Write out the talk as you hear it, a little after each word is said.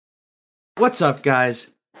What's up,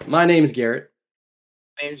 guys? My name is Garrett.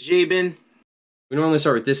 My name's Jabin. We normally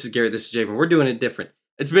start with "This is Garrett, this is Jabin." We're doing it different.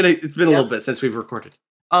 It's been a little bit since we've recorded.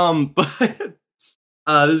 But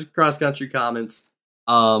this is cross country comments.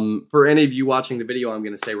 For any of you watching the video, I'm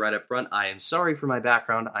going to say right up front, I am sorry for my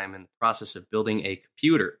background. I am in the process of building a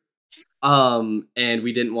computer. And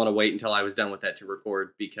we didn't want to wait until I was done with that to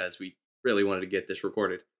record because we really wanted to get this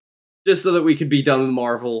recorded. Just so that we could be done with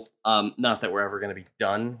Marvel. Not that we're ever going to be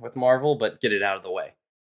done with Marvel, but get it out of the way.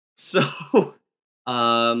 So,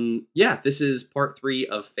 yeah, this is part 3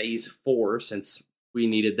 of Phase 4, since we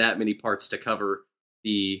needed that many parts to cover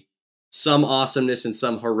some awesomeness and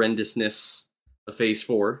some horrendousness of Phase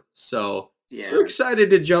 4. So, Yeah. we're excited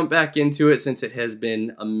to jump back into it since it has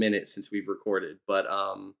been a minute since we've recorded. But,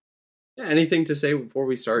 yeah, anything to say before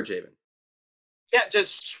we start, Jabin? Yeah,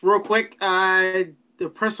 just real quick, the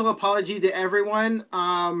personal apology to everyone.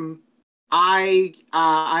 I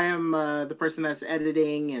am the person that's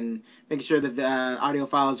editing and making sure the audio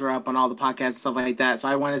files are up on all the podcasts and stuff like that. So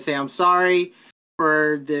I want to say I'm sorry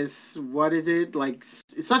for this. What is it? Like,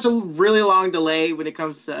 it's such a really long delay when it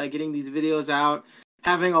comes to getting these videos out.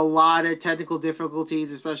 Having a lot of technical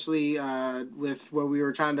difficulties, especially with what we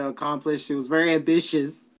were trying to accomplish. It was very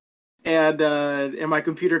ambitious. And my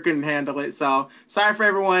computer couldn't handle it. So sorry for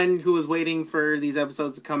everyone who was waiting for these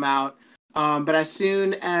episodes to come out. But as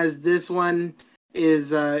soon as this one is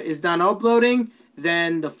done uploading,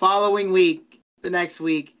 then the following week, the next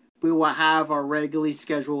week, we will have our regularly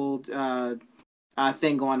scheduled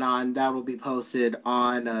thing going on that will be posted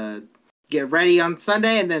on Get Ready on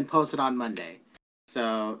Sunday and then posted on Monday.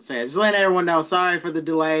 So yeah, just letting everyone know. Sorry for the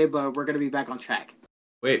delay, but we're gonna be back on track.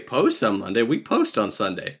 Wait, post on Monday? We post on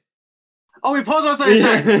Sunday. Oh, we post on Sunday.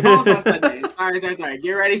 Sorry, post on Sunday. Sorry.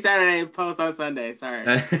 Get ready Saturday. Post on Sunday.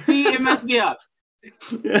 Sorry. See, it messed me up.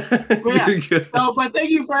 But yeah. No, but thank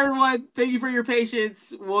you for everyone. Thank you for your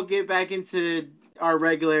patience. We'll get back into our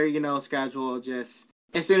regular, schedule just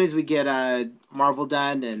as soon as we get Marvel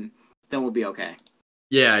done, and then we'll be okay.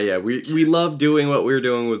 Yeah. We love doing what we're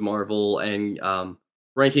doing with Marvel, and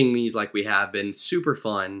ranking these like we have been super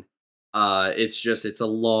fun. It's a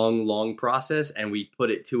long process, and we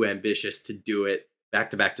put it too ambitious to do it back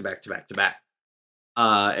to back.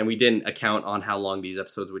 And we didn't account on how long these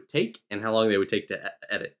episodes would take and how long they would take to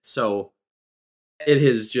edit. So it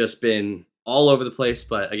has just been all over the place.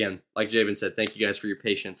 But again, like Jabin said, thank you guys for your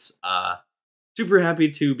patience. Super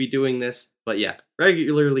happy to be doing this. But yeah,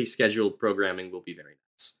 regularly scheduled programming will be very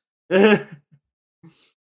nice.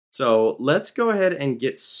 So let's go ahead and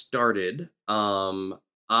get started. You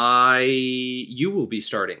will be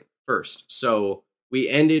starting first. So we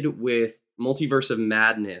ended with Multiverse of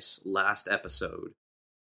Madness last episode.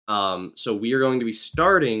 So we are going to be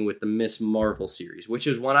starting with the Miss Marvel series, which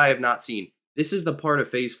is one I have not seen. This is the part of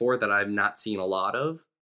Phase 4 that I've not seen a lot of.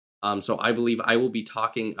 So I believe I will be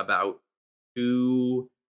talking about 2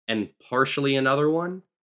 and partially another one,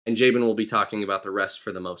 and Jabin will be talking about the rest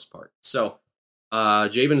for the most part. So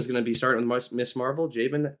Jabin is going to be starting with Miss Marvel.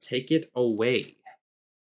 Jabin, take it away.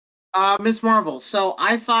 Miss Marvel. So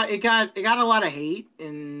I thought it got a lot of hate,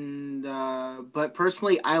 and but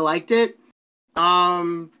personally I liked it.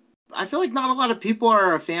 I feel like not a lot of people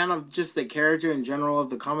are a fan of just the character in general of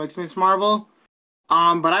the comics Miss Marvel.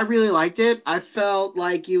 But I really liked it. I felt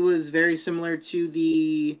like it was very similar to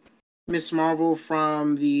the Miss Marvel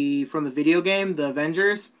from the video game, the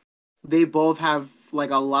Avengers. They both have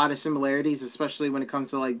like a lot of similarities, especially when it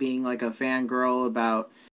comes to like being like a fangirl about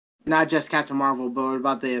not just Captain Marvel, but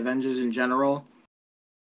about the Avengers in general.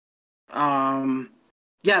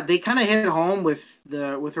 Yeah, they kind of hit home with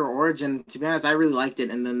her origin. To be honest, I really liked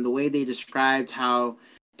it, and then the way they described how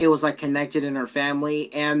it was like connected in her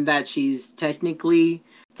family, and that she's technically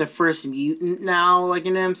the first mutant now, like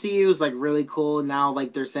in the MCU, is like really cool. Now,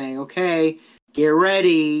 like they're saying, okay, get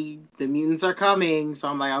ready, the mutants are coming. So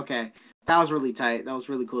I'm like, okay, that was really tight. That was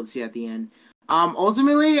really cool to see at the end.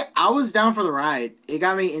 Ultimately, I was down for the ride. It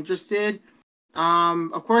got me interested.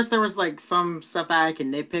 Of course, there was like some stuff that I can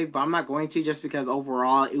nitpick, but I'm not going to just because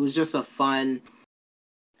overall it was just a fun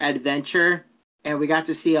adventure, and we got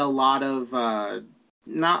to see a lot of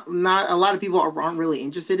not a lot of people aren't really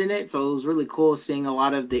interested in it, so it was really cool seeing a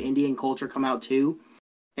lot of the Indian culture come out too,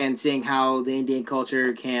 and seeing how the Indian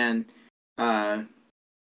culture uh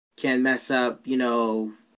can mess up,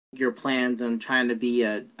 your plans on trying to be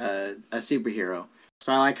a superhero.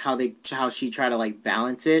 So I like how she tried to like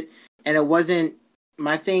balance it, and it wasn't.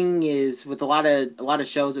 My thing is with a lot of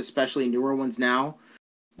shows, especially newer ones now,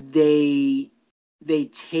 they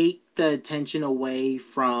take the attention away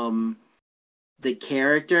from the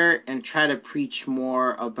character and try to preach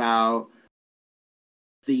more about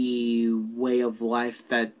the way of life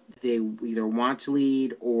that they either want to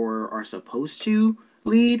lead or are supposed to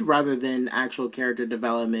lead, rather than actual character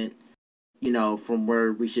development, from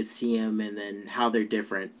where we should see them and then how they're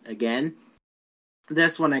different again.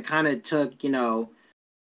 That's when I kind of took, it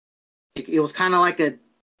was kind of like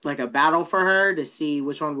a battle for her to see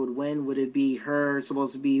which one would win. Would it be her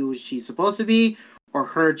supposed to be who she's supposed to be, or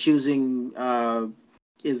her choosing what's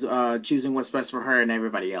best for her and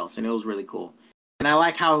everybody else? And it was really cool. And I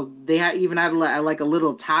like how they even had like a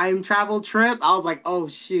little time travel trip. I was like, oh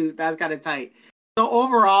shoot, that's kind of tight. So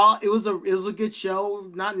overall, it was a good show.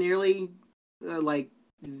 Not nearly like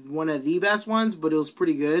one of the best ones, but it was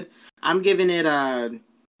pretty good. I'm giving it a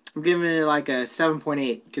I'm giving it like a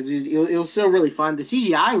 7.8 because it was still really fun. The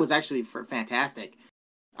CGI was actually fantastic.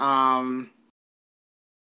 Um,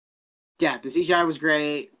 yeah, the CGI was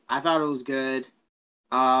great. I thought it was good.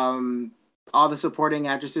 Um, all the supporting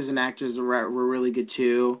actresses and actors were really good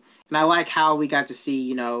too. And I like how we got to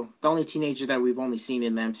see, the only teenager that we've only seen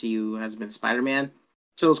in the MCU has been Spider-Man.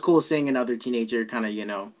 So it was cool seeing another teenager kind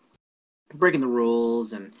of, breaking the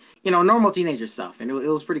rules and normal teenager stuff, and it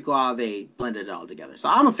was pretty cool how they blended it all together. So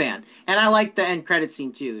I'm a fan, and I like the end credit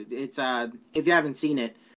scene too. It's if you haven't seen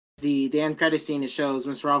it, the end credit scene, it shows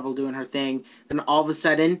Miss Marvel doing her thing, then all of a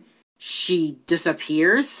sudden she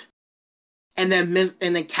disappears, and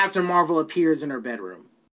then Captain Marvel appears in her bedroom.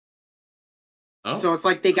 Oh. So it's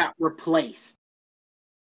like they got replaced,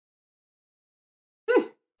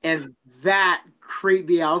 and that creeped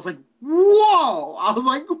me out. I was like, whoa! I was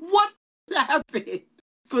like, what happened?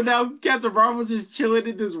 So now Captain Marvel's just chilling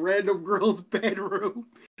in this random girl's bedroom,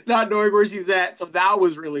 not knowing where she's at. So that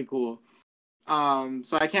was really cool.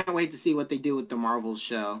 So I can't wait to see what they do with the Marvel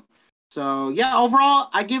show. So yeah, overall,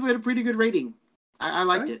 I give it a pretty good rating. I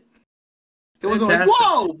liked Okay. it. It wasn't like Fantastic.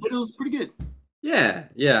 whoa, but it was pretty good. Yeah.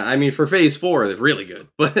 I mean, for Phase 4, they're really good,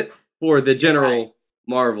 but for the Yeah, right, general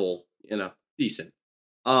Marvel, decent.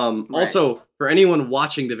 right. Also, for anyone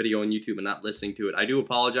watching the video on YouTube and not listening to it, I do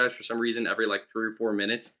apologize. For some reason, every like 3 or 4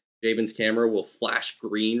 minutes, Jabin's camera will flash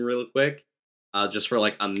green real quick, just for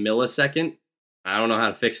like a millisecond. I don't know how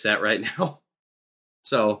to fix that right now.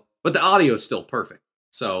 So, but the audio is still perfect.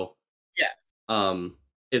 So, Yeah, um,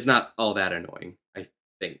 it's not all that annoying, I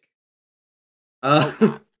think. I hope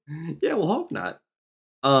not. Yeah, we'll hope not.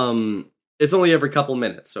 It's only every couple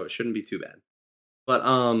minutes, so it shouldn't be too bad. But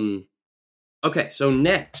okay, so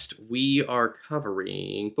next we are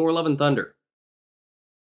covering Thor: Love and Thunder.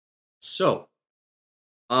 So,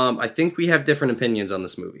 I think we have different opinions on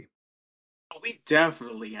this movie. We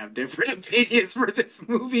definitely have different opinions for this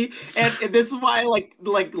movie, and this is why, like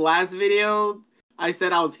last video, I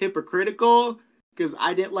said I was hypocritical because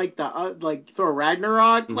I didn't like the like Thor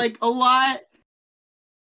Ragnarok Mhm. like a lot,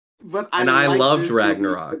 but I And I like loved this movie for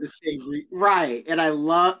Ragnarok. the same right, and I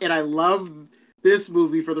love this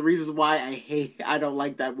movie for the reasons why I don't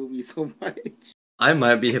like that movie so much. I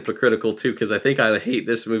might be hypocritical too because I think I hate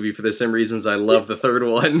this movie for the same reasons I love the third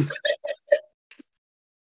one.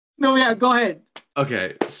 No, yeah, go ahead.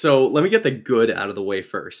 Okay, so let me get the good out of the way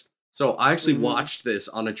first. So I actually Mm-hmm. watched this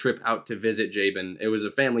on a trip out to visit Jabin. It was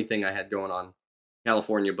a family thing I had going on in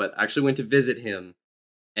California, but I actually went to visit him,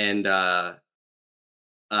 and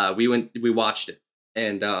we watched it.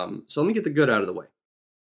 And so let me get the good out of the way.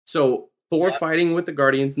 So Thor Yeah. fighting with the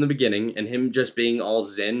Guardians in the beginning and him just being all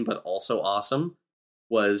zen but also awesome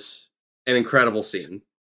was an incredible scene.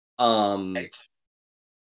 Um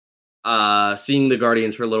seeing the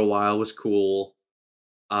Guardians for a little while was cool.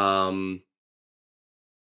 Um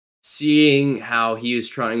Seeing how he is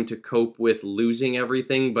trying to cope with losing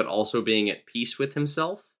everything but also being at peace with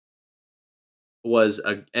himself was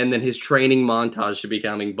a and then his training montage to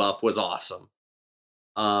becoming buff was awesome.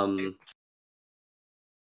 Um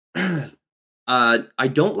I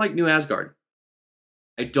don't like New Asgard.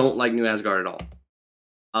 I don't like New Asgard at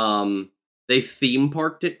all. They theme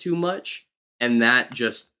parked it too much, and that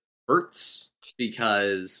just hurts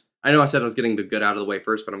because I know I said I was getting the good out of the way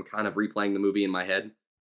first, but I'm kind of replaying the movie in my head.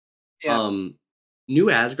 Yeah. Um, New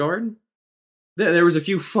Asgard, there was a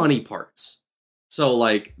few funny parts. So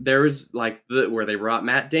like there was like the where they brought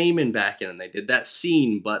Matt Damon back in and they did that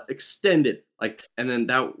scene but extended like and then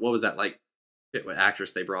that what was that like what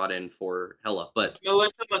actress they brought in for Hela but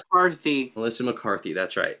Melissa McCarthy. Melissa McCarthy,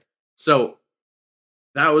 that's right. So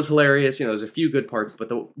that was hilarious. There's a few good parts, but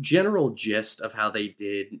the general gist of how they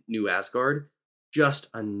did New Asgard just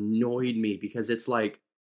annoyed me because it's like,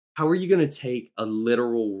 how are you going to take a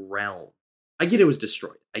literal realm? I get it was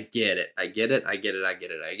destroyed. I get it. I get it. I get it. I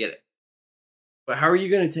get it. I get it. But how are you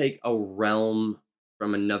going to take a realm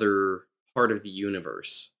from another part of the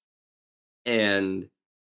universe and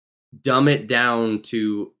dumb it down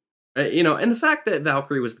to, and the fact that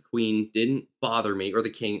Valkyrie was the queen didn't bother me, or the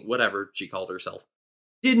king, whatever she called herself,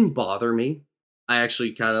 didn't bother me. I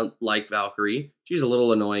actually kind of like Valkyrie. She's a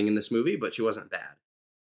little annoying in this movie, but she wasn't bad.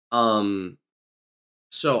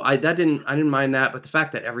 So I didn't mind that, but the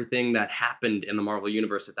fact that everything that happened in the Marvel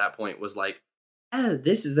universe at that point was like, oh,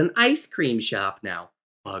 this is an ice cream shop now,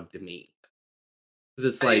 bugged me.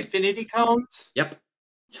 Because it's like Infinity Cones. Yep,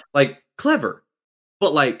 like clever,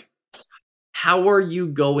 but like, how are you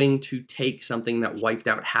going to take something that wiped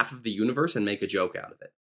out half of the universe and make a joke out of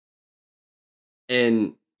it?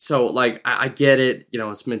 And so, like, I get it.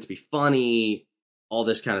 It's meant to be funny, all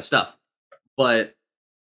this kind of stuff, but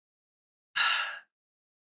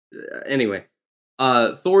anyway,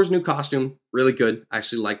 Thor's new costume, really good. I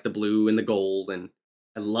actually like the blue and the gold, and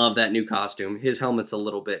I love that new costume. His helmet's a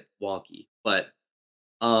little bit wonky, but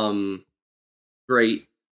great.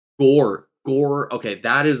 Gore, okay,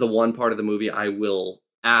 that is the one part of the movie I will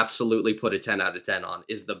absolutely put a 10 out of 10 on,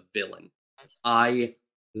 is the villain. I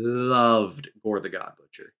loved Gore the God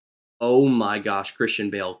Butcher. Oh my gosh, Christian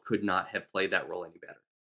Bale could not have played that role any better.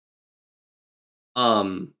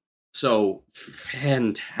 So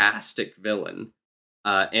fantastic villain,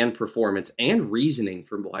 and performance and reasoning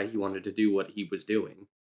for why he wanted to do what he was doing.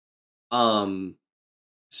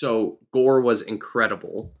 So Gore was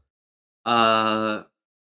incredible.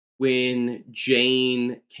 When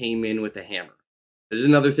Jane came in with the hammer, this is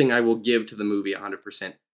another thing I will give to the movie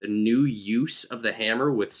 100%. The new use of the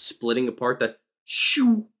hammer with splitting apart the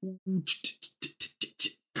shoo, and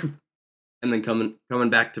then coming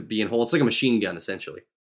back to being whole. It's like a machine gun, essentially.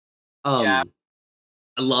 Yeah.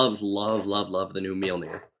 I love the new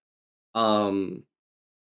Mjolnir.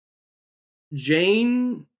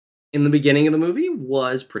 Jane, in the beginning of the movie,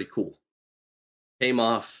 was pretty cool. Came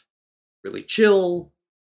off really chill,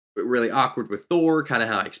 but really awkward with Thor, kind of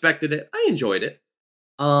how I expected it. I enjoyed it.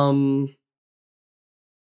 And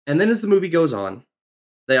then as the movie goes on,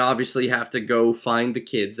 they obviously have to go find the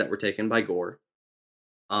kids that were taken by Gore.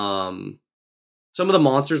 Some of the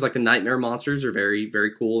monsters, like the nightmare monsters, are very,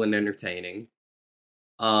 very cool and entertaining.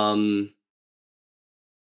 The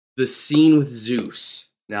scene with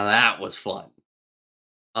Zeus, now that was fun.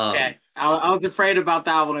 Okay, I was afraid about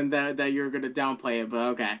that one and that you were going to downplay it, but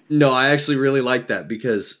okay. No, I actually really like that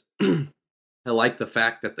because I like the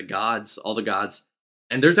fact that all the gods,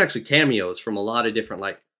 and there's actually cameos from a lot of different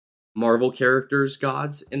like Marvel characters,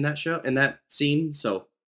 gods in that scene. So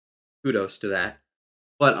kudos to that.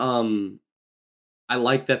 But I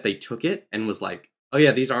like that they took it and was like, oh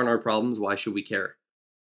yeah, these aren't our problems. Why should we care?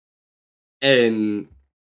 And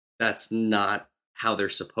that's not how they're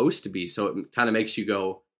supposed to be. So it kind of makes you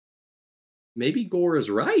go, maybe Gore is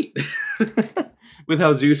right with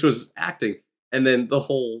how Zeus was acting. And then the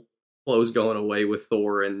whole clothes going away with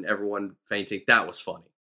Thor and everyone fainting. That was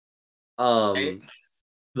funny. Right.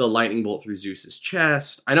 The lightning bolt through Zeus's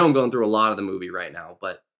chest. I know I'm going through a lot of the movie right now,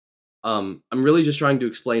 but I'm really just trying to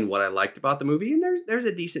explain what I liked about the movie, and there's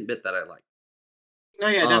a decent bit that I like. No,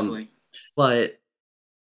 yeah, definitely. But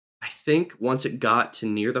I think once it got to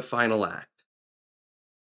near the final act,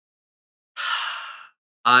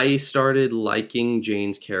 I started liking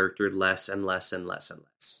Jane's character less and less and less and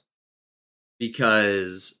less.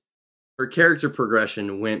 Because her character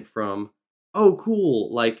progression went from, oh,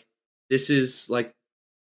 cool, like, this is, like,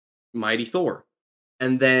 Mighty Thor.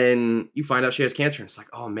 And then you find out she has cancer, and it's like,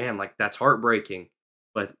 oh, man, like, that's heartbreaking.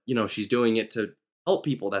 But, she's doing it to help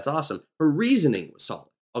people. That's awesome. Her reasoning was solid.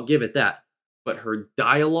 I'll give it that. But her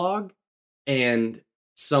dialogue and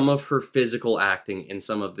some of her physical acting in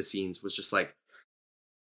some of the scenes was just like,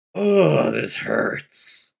 oh, this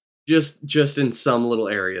hurts. Just in some little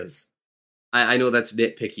areas. I know that's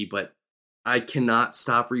nitpicky, but I cannot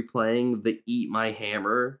stop replaying the Eat My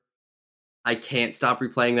Hammer. I can't stop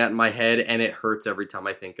replaying that in my head, and it hurts every time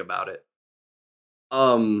I think about it.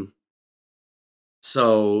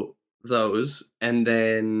 So those, and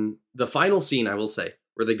then the final scene, I will say,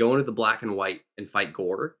 where they go into the black and white and fight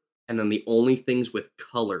Gore, and then the only things with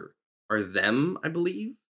color are them, I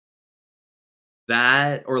believe.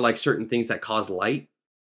 That, or like certain things that cause light.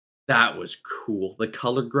 That was cool. The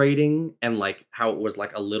color grading and like how it was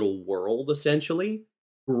like a little world essentially.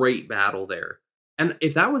 Great battle there. And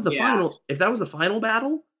if that was the final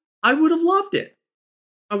battle, I would have loved it.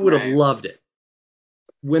 I would have loved it.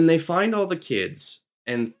 When they find all the kids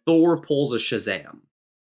and Thor pulls a Shazam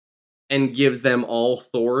and gives them all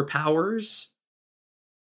Thor powers,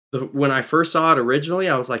 when I first saw it originally,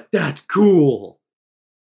 I was like, that's cool.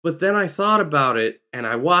 But then I thought about it and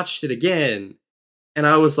I watched it again. And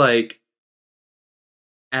I was like,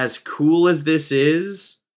 as cool as this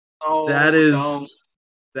is, that is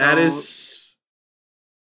That So is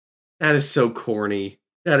that is so corny.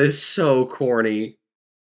 That is so corny.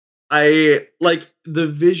 I like the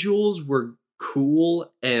visuals were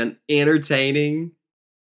cool and entertaining,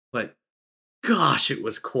 but gosh, it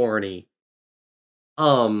was corny.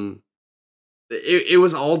 Um it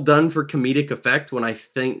was all done for comedic effect when I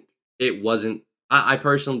think it wasn't. I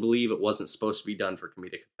personally believe it wasn't supposed to be done for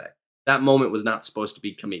comedic effect. That moment was not supposed to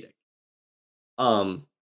be comedic. Um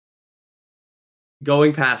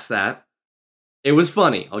Going past that, it was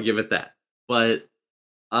funny, I'll give it that. But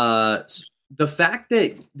the fact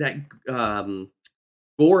that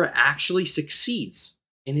Gore actually succeeds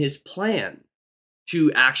in his plan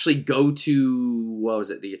to actually go to, what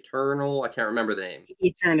was it, the Eternal? I can't remember the name.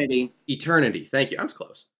 eternity. Eternity. Thank you. I was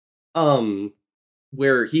close. Um,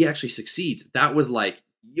 where he actually succeeds. That was like,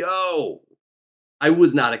 yo, I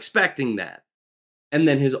was not expecting that. And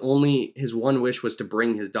then his one wish was to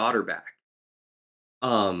bring his daughter back.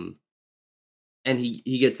 Um, and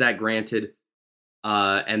he gets that granted.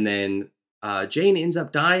 And then Jane ends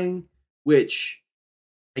up dying, which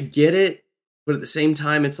I get it, but at the same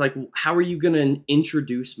time, it's like, how are you going to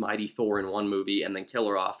introduce Mighty Thor in one movie and then kill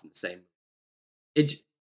her off in the same? It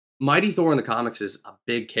Mighty Thor in the comics is a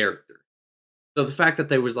big character, so the fact that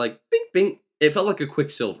they was like, bing, bing, it felt like a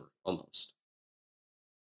Quicksilver almost.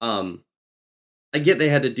 I get they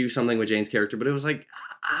had to do something with Jane's character, but it was like,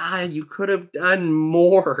 you could have done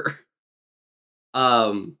more.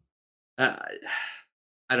 um, uh,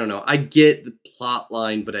 I don't know. I get the plot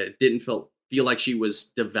line, but it didn't feel like she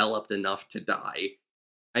was developed enough to die.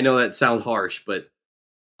 I know that sounds harsh, but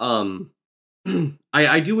um,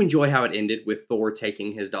 I do enjoy how it ended with Thor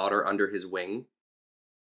taking his daughter under his wing,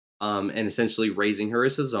 and essentially raising her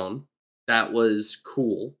as his own. That was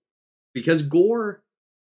cool because Gore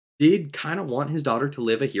did kind of want his daughter to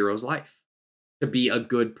live a hero's life, to be a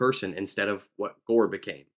good person instead of what Gore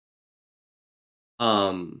became.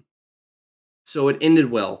 Um, so it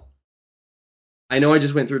ended well. I know I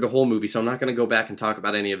just went through the whole movie, so I'm not going to go back and talk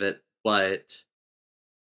about any of it, but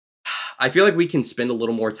I feel like we can spend a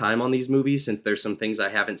little more time on these movies since there's some things I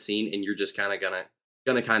haven't seen, and you're just kind of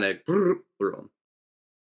gonna kind of through them.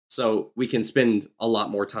 So we can spend a lot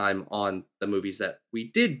more time on the movies that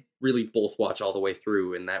we did really both watch all the way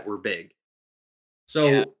through and that were big. Yeah.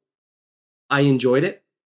 So I enjoyed it.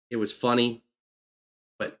 It was funny,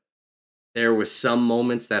 but there was some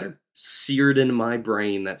moments that are seared into my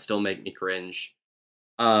brain that still make me cringe.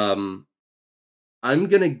 Um, I'm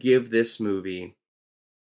gonna give this movie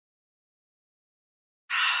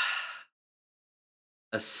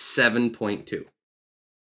a 7.2.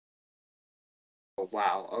 Oh,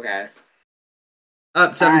 wow. Okay. All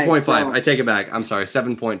right. 7.5. So, I take it back. I'm sorry,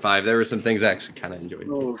 7.5. There were some things I actually kind of enjoyed.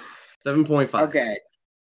 oof. 7.5. Okay.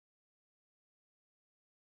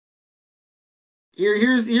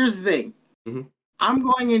 Here's the thing. Mm-hmm. I'm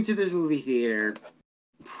going into this movie theater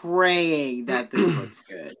praying that this looks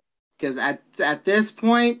good, because at this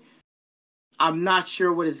point, I'm not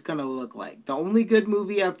sure what it's gonna look like. The only good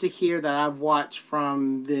movie up to here that I've watched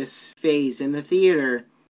from this phase in the theater,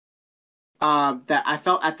 that I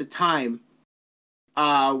felt at the time,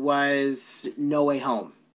 was No Way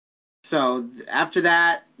Home. So after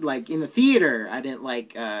that, like in the theater, I didn't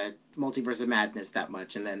like Multiverse of Madness that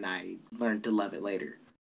much, and then I learned to love it later.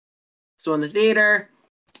 So in the theater,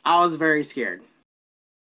 I was very scared.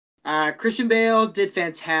 Christian Bale did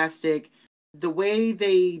fantastic. The way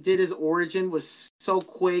they did his origin was so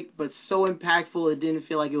quick but so impactful. It didn't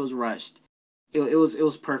feel like it was rushed. It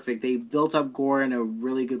was perfect. They built up Gore in a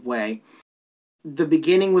really good way. The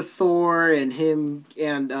beginning with Thor and him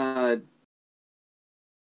and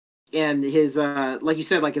his like you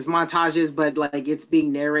said, like his montages, but like it's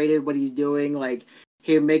being narrated what he's doing, like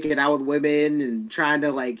him making out with women and trying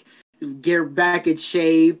to like get back in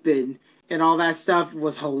shape and all that stuff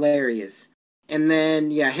was hilarious. And then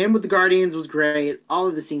yeah, him with the Guardians was great. All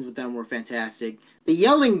of the scenes with them were fantastic. The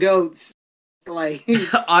yelling goats, like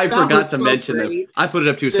I that forgot was to so mention them. great. I put it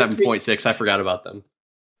up to a The 7.6. I forgot about them.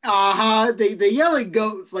 the yelling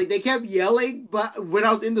goats, like they kept yelling, but when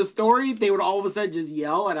I was in the story, they would all of a sudden just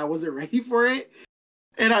yell, and I wasn't ready for it.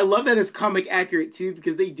 And I love that it's comic accurate too,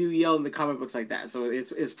 because they do yell in the comic books like that, so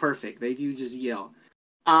it's perfect. They do just yell.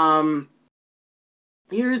 Um,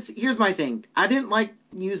 here's my thing. I didn't like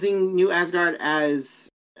using New Asgard as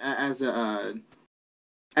a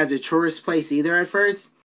tourist place either at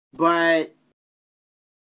first, but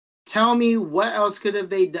tell me what else could have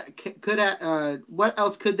they could what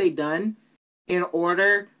else could they done in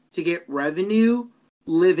order to get revenue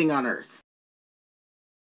living on Earth?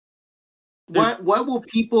 Dude, What will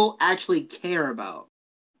people actually care about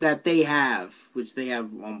that they have, which they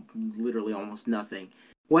have literally almost nothing?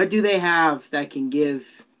 What do they have that can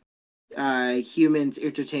give humans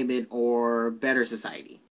entertainment or better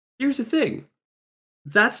society? Here's the thing.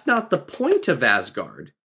 That's not the point of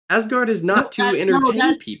Asgard. Asgard is No, not to no,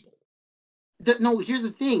 entertain people. no. Here's the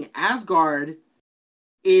thing: Asgard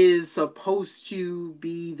is supposed to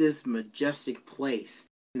be this majestic place,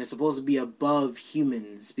 and it's supposed to be above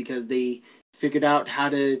humans because they figured out how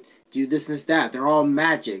to do this and this, that. They're all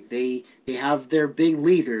magic. They have their big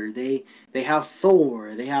leader. They have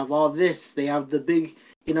Thor. They have all this. They have the big,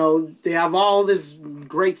 they have all this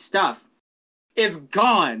great stuff. It's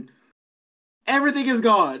gone. Everything is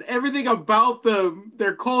gone. Everything about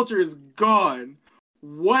their culture is gone.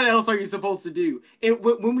 What else are you supposed to do?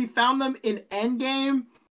 When we found them in Endgame,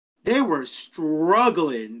 they were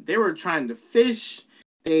struggling. They were trying to fish.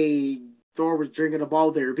 Thor was drinking up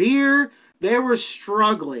all their beer. They were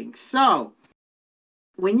struggling. So,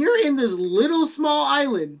 when you're in this little small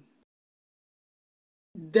island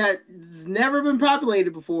that's never been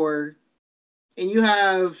populated before, and you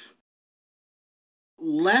have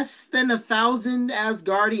less than 1,000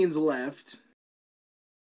 Asgardians left,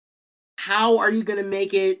 how are you going to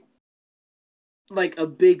make it like a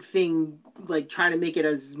big thing, like try to make it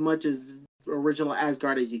as much as original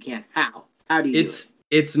Asgard as you can? How do you do it?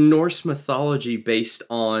 It's Norse mythology based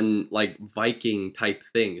on like Viking type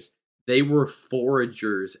things. They were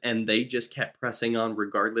foragers and they just kept pressing on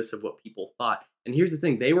regardless of what people thought. And here's the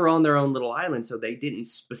thing, they were on their own little island, so they didn't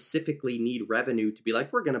specifically need revenue to be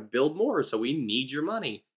like, we're going to build more, so we need your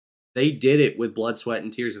money. They did it with blood, sweat,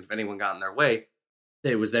 and tears. If anyone got in their way,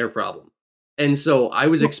 it was their problem. And so I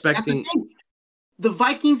was expecting... The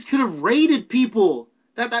Vikings could have raided people.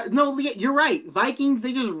 No, you're right. Vikings,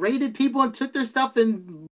 they just raided people and took their stuff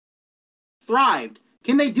and thrived.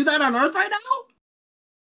 Can they do that on Earth right now?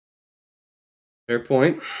 Fair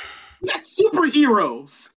point. That's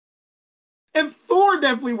superheroes. And Thor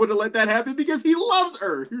definitely would have let that happen because he loves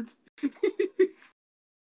Earth.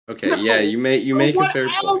 Okay, no. Yeah, you make a fair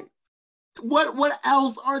point. What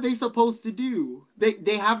else are they supposed to do?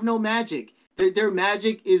 They have no magic. Their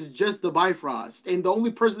magic is just the Bifrost, and the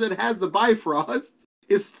only person that has the Bifrost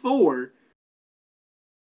is Thor.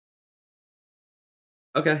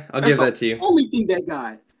 Okay, I'll give that to you. The only thing they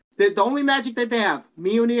got. The only magic that they have: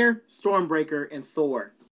 Mjolnir, Stormbreaker, and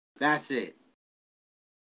Thor. That's it.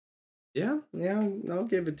 Yeah, I'll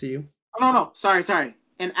give it to you. Oh, no, sorry.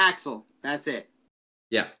 And Axel. That's it.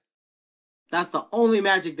 Yeah. That's the only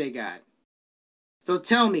magic they got. So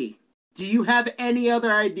tell me, do you have any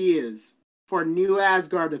other ideas for New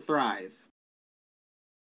Asgard to thrive?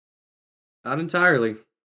 Not entirely.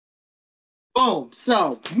 Boom.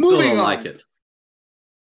 So, moving on. Like it.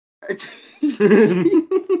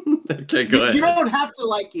 Okay, go ahead. You don't have to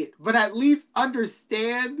like it, but at least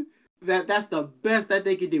understand that that's the best that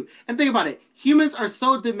they can do. And think about it. Humans are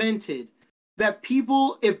so demented that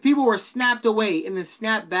if people were snapped away and then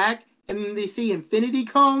snapped back and then they see infinity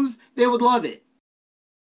cones, they would love it.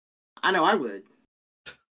 I know I would.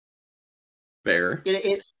 Fair. And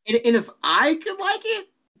if I could like it,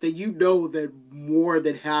 then you know that more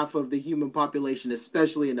than half of the human population,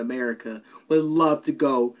 especially in America, would love to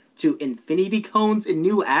go to infinity cones in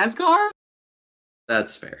New Asgard.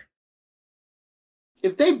 That's fair.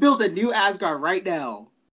 If they built a new Asgard right now,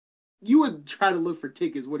 you would try to look for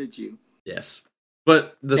tickets, wouldn't you? Yes.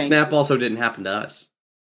 But the snap also didn't happen to us.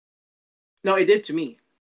 No, it did to me.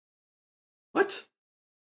 What?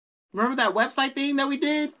 Remember that website thing that we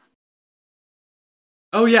did?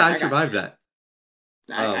 Oh, yeah, I survived that.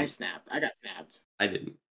 I snapped. I got snapped. I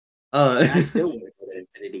didn't. I still want to go to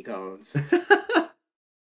Infinity Cones.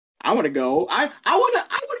 I want to go. I want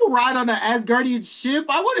to ride on an Asgardian ship.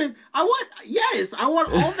 I want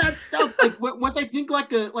all that stuff. Like once I think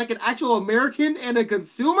like an actual American and a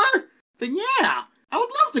consumer, then yeah, I would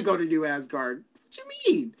love to go to New Asgard. What you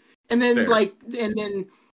mean? And then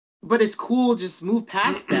but it's cool. Just move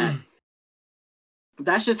past that.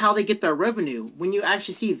 That's just how they get their revenue. When you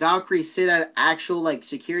actually see Valkyrie sit at actual like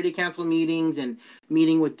security council meetings and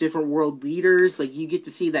meeting with different world leaders, like you get to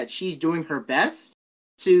see that she's doing her best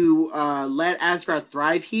to let Asgard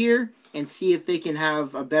thrive here and see if they can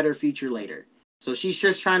have a better future later. So she's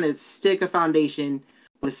just trying to stick a foundation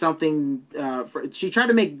with something. She tried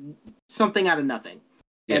to make something out of nothing.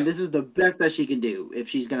 Yeah. And this is the best that she can do if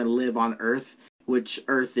she's going to live on Earth, which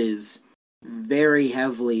Earth is very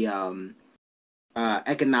heavily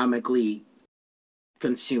economically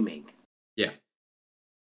consuming. Yeah.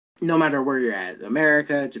 No matter where you're at,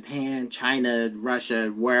 America, Japan, China, Russia,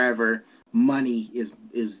 wherever, money is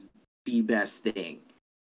the best thing.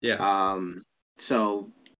 Yeah. So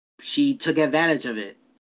she took advantage of it,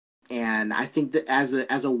 and I think that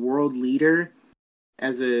as a world leader,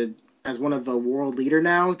 as a as one of a world leader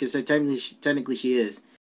now, because technically she is.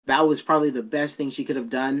 That was probably the best thing she could have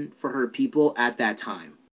done for her people at that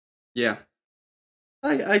time. Yeah,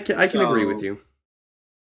 I can agree with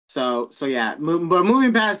So you. so yeah. But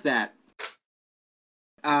moving past that,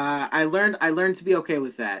 I learned to be okay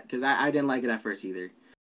with that because I didn't like it at first either.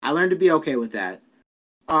 I learned to be okay with that.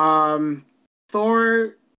 Um,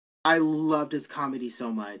 Thor, I loved his comedy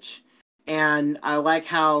so much, and I like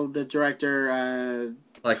how the director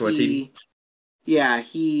Like Watiti. he yeah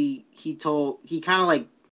he kind of like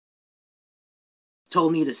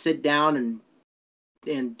told me to sit down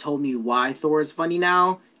and told me why Thor is funny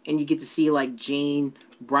now, and you get to see like Jane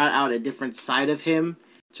brought out a different side of him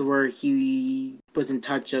to where he was in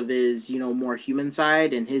touch of his more human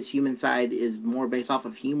side, and his human side is more based off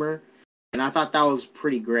of humor, and I thought that was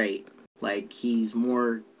pretty great. Like he's a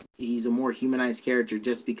more humanized character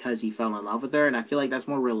just because he fell in love with her, and I feel like that's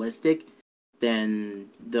more realistic than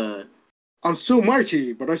the I'm so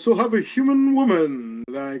mighty, but I still have a human woman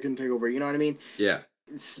that I can take over. You know what I mean? Yeah.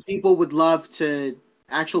 People would love to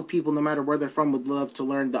actual people no matter where they're from would love to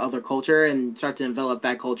learn the other culture and start to develop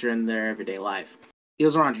that culture in their everyday life. He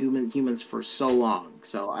was around humans for so long,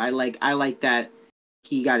 so I like that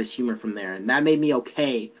he got his humor from there, and that made me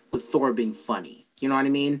okay with Thor being funny. You know what I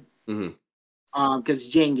mean? Hmm. Because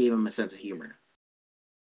Jane gave him a sense of humor.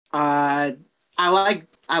 uh I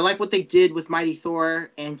like what they did with Mighty Thor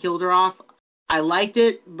and killed her off. I liked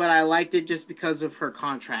it, but I liked it just because of her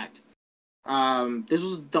contract. This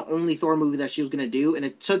was the only Thor movie that she was gonna do, and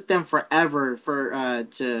it took them forever for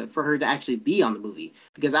her to actually be on the movie.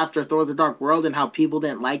 Because after Thor: The Dark World and how people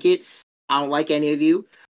didn't like it, I don't like any of you.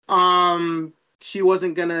 She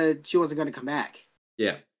wasn't gonna come back.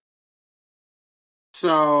 Yeah.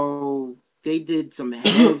 So they did some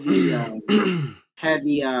heavy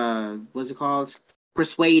what's it called,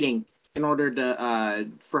 persuading in order to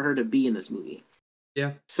for her to be in this movie.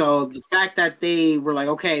 Yeah. So the fact that they were like,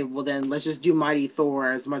 okay, well then let's just do Mighty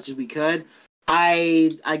Thor as much as we could,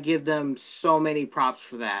 I give them so many props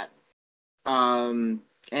for that. Um,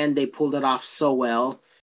 and they pulled it off so well.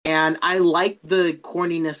 And I like the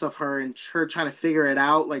corniness of her and her trying to figure it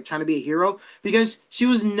out, like trying to be a hero, because she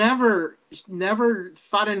was never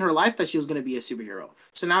thought in her life that she was going to be a superhero.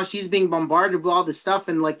 So now she's being bombarded with all this stuff,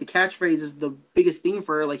 and like the catchphrase is the biggest thing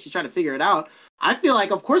for her. Like she's trying to figure it out. I feel like,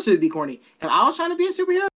 of course, it would be corny. If I was trying to be a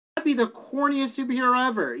superhero, I'd be the corniest superhero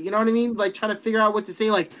ever. You know what I mean? Like trying to figure out what to say,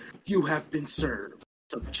 like "You have been served."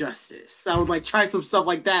 Of justice. I would like try some stuff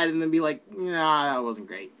like that and then be like, nah, that wasn't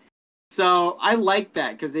great. So I like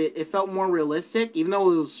that because it felt more realistic, even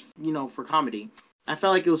though it was, for comedy. I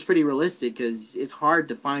felt like it was pretty realistic because it's hard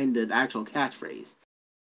to find an actual catchphrase.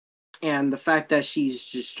 And the fact that she's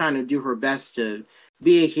just trying to do her best to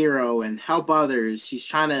be a hero and help others, she's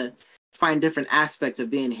trying to find different aspects of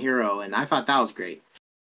being a hero, and I thought that was great.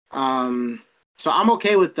 Um, so I'm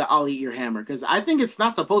okay with the "I'll eat your hammer" because I think it's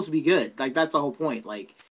not supposed to be good. Like that's the whole point.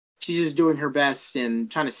 Like she's just doing her best and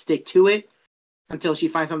trying to stick to it until she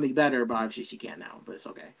finds something better. But obviously she can't now. But it's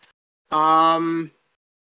okay. Um,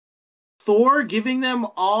 Thor giving them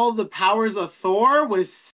all the powers of Thor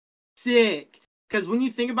was sick because when you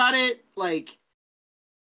think about it, like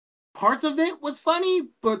parts of it was funny,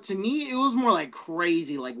 but to me it was more like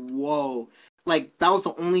crazy. Like whoa, like that was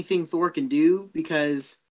the only thing Thor can do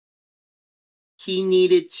because he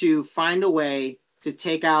needed to find a way to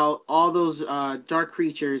take out all those dark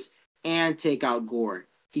creatures and take out Gore.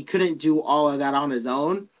 He couldn't do all of that on his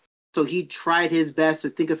own. So he tried his best to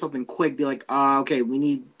think of something quick, be like, okay, we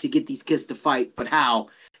need to get these kids to fight, but how?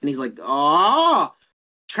 And he's like,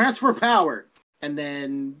 transfer power. And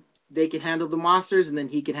then they can handle the monsters, and then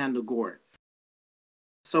he can handle Gore.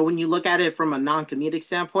 So when you look at it from a non comedic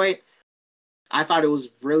standpoint, I thought it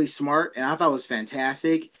was really smart, and I thought it was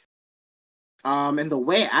fantastic. And the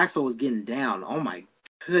way Axel was getting down, oh my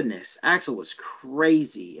goodness, Axel was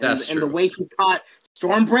crazy. And That's and the true. way he caught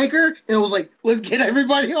Stormbreaker, it was like, let's get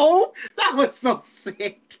everybody home. That was so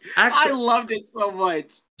sick. I Axel, loved it so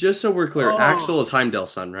much. just so we're clear, Oh Axel is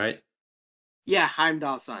Heimdall's son, right? yeah,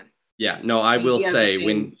 Heimdall's son. Yeah. No, I He, will he has the say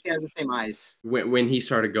same he has the same eyes. when he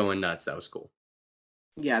started going nuts, that was cool.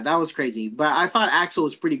 Yeah, that was crazy. But I thought Axel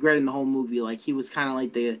was pretty great in the whole movie. Like he was kind of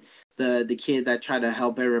like the kid that tried to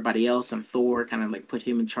help everybody else, and Thor kind of like put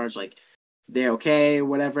him in charge. Like they're okay,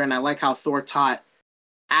 whatever. And I like how Thor taught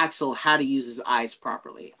Axel how to use his eyes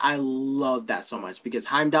properly. I love that so much because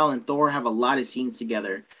Heimdall and Thor have a lot of scenes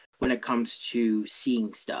together when it comes to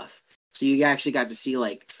seeing stuff. So you actually got to see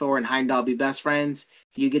like Thor and Heimdall be best friends.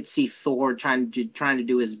 You get to see Thor trying to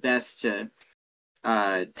do his best to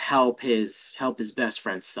help his best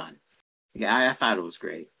friend's son. Yeah, I thought it was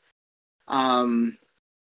great. Um,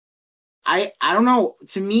 I don't know.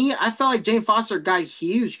 To me, I felt like Jane Foster got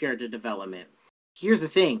huge character development. Here's the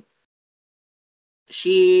thing.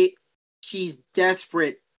 She she's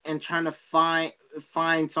desperate and trying to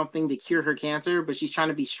find something to cure her cancer, but she's trying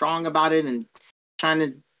to be strong about it and trying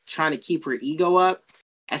to trying to keep her ego up.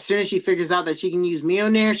 As soon as she figures out that she can use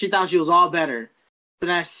Mjolnir, she thought she was all better. But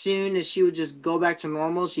as soon as she would just go back to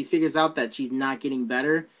normal, she figures out that she's not getting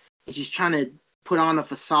better, and she's trying to put on a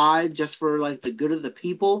facade just for like the good of the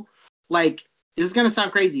people. Like, this is gonna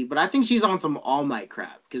sound crazy, but I think she's on some All Might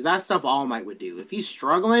crap because that's stuff All Might would do. If he's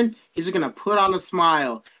struggling, he's just gonna put on a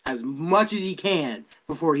smile as much as he can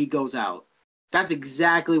before he goes out. That's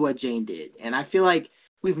exactly what Jane did, and I feel like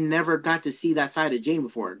we've never got to see that side of Jane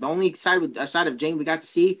before. The only side of Jane we got to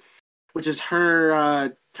see, which is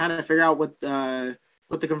her trying to figure out what the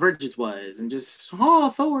convergence was, and just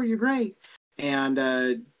Thor, you're great,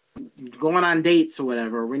 and going on dates or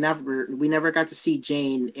whatever. We never got to see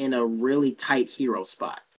Jane in a really tight hero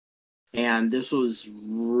spot, and this was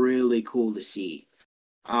really cool to see.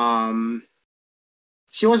 Um,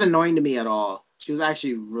 she wasn't annoying to me at all. She was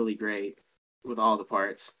actually really great with all the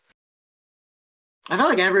parts. I felt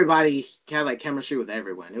like everybody had like chemistry with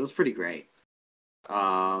everyone. It was pretty great.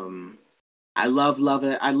 Um, I love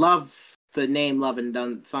it. I love the name Love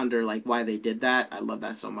and Thunder, like why they did that. I love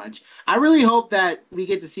that so much. I really hope that we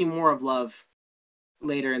get to see more of Love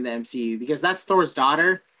later in the MCU because that's Thor's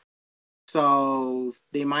daughter. So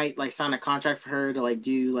they might like sign a contract for her to like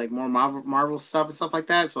do like more Marvel stuff and stuff like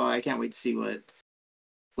that. So I can't wait to see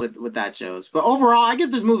what that shows. But overall, I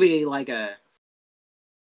give this movie like an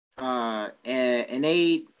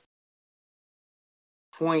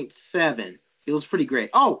 8.7. It was pretty great.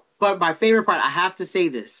 Oh, but my favorite part, I have to say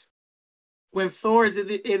this. When Thor is in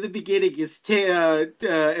the beginning,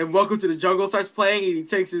 and Welcome to the Jungle starts playing, and he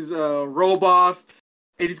takes his robe off,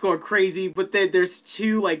 and he's going crazy. But then there's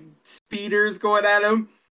two like speeders going at him,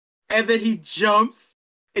 and then he jumps,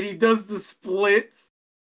 and he does the splits,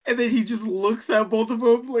 and then he just looks at both of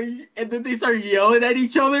them, like, and then they start yelling at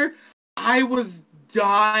each other. I was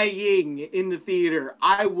dying in the theater.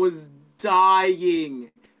 I was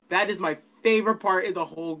dying. That is my favorite part in the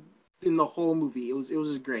whole movie. It was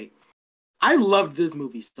just great. I loved this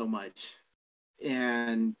movie so much.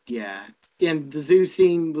 And yeah. And the zoo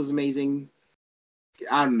scene was amazing.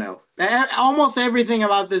 I don't know. Almost everything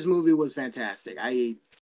about this movie was fantastic. I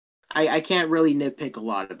can't really nitpick a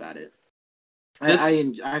lot about it. This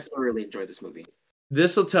I thoroughly enjoyed this movie.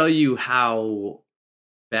 this will tell you how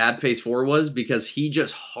bad Phase 4 was because he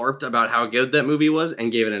just harped about how good that movie was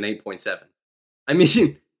and gave it an 8.7. I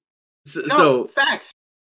mean, so facts.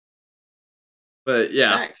 but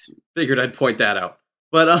yeah, Facts. figured I'd point that out.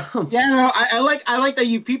 But Yeah, no, I like that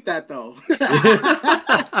you peeped that though.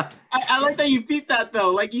 I like that you peeped that though.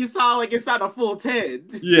 Like you saw like it's not a full 10.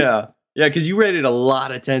 yeah, because you rated a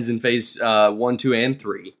lot of 10s in Phase 1, 2, and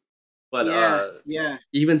 3. But yeah.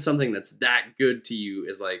 even something that's that good to you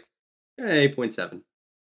is like 8.7.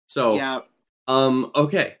 So Yeah.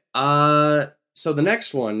 okay. So the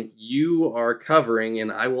next one you are covering,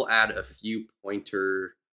 and I will add a few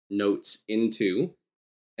pointer notes into,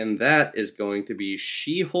 and that is going to be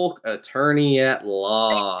She-Hulk Attorney at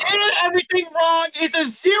Law. Did everything wrong. It's a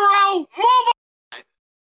 0. Move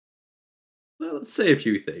Well, let's say a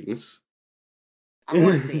few things. on. I don't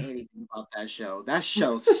want to say anything about that show. That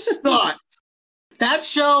show sucked. That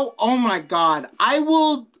show, oh my god. I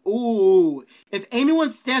will. Ooh. If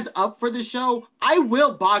anyone stands up for the show, I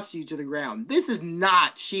will box you to the ground. This is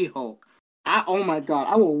not She-Hulk. Oh my god.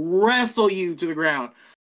 I will wrestle you to the ground.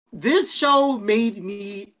 This show made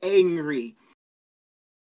me angry.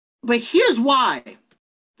 But here's why.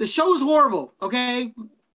 The show is horrible, okay?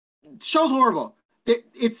 The show's horrible.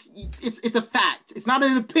 It's a fact. It's not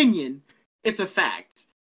an opinion. It's a fact.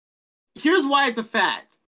 Here's why it's a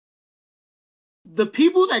fact. The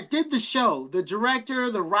people that did the show, the director,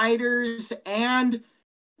 the writers, and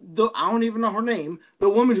I don't even know her name, the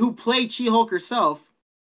woman who played She-Hulk herself,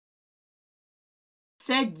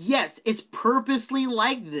 said yes, it's purposely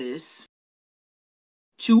like this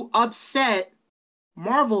to upset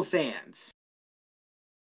Marvel fans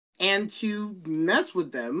and to mess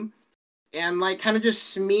with them and like kind of just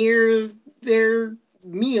smear their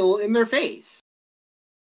meal in their face.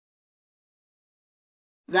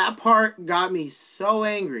 That part got me so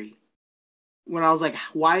angry when I was like,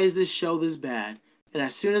 why is this show this bad? And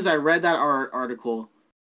as soon as I read that article,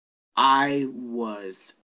 I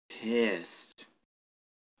was pissed.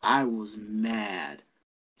 I was mad.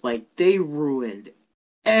 Like, they ruined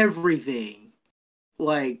everything.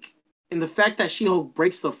 Like, and the fact that She-Hulk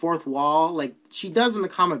breaks the fourth wall, like she does in the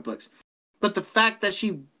comic books, but the fact that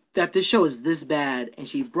she that this show is this bad, and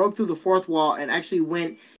she broke through the fourth wall and actually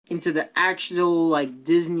went into the actual like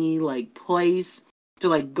Disney like place to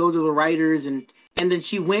like go to the writers, and then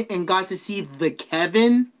she went and got to see the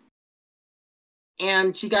Kevin,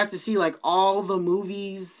 and she got to see like all the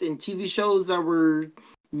movies and TV shows that were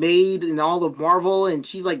made and all of Marvel, and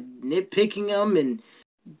she's like nitpicking them and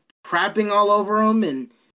crapping all over them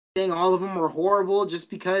and saying all of them are horrible just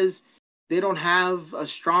because they don't have a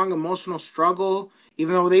strong emotional struggle,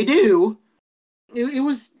 even though they do. It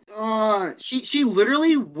was she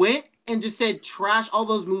literally went and just said trash all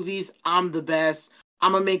those movies. I'm the best.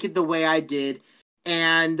 I'm gonna make it the way I did,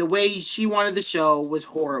 and the way she wanted the show was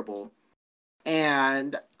horrible.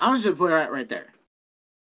 And I'm just gonna put it right there.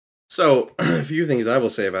 So, a few things I will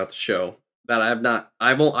say about the show that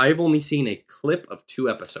I've only seen a clip of 2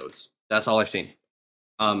 episodes. That's all I've seen.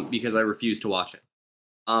 Because I refuse to watch it.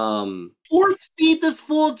 Force feed this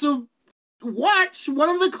fool to watch one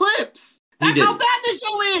of the clips. That's how bad the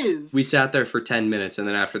show is. We sat there for 10 minutes, and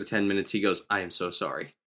then after the 10 minutes, he goes, "I am so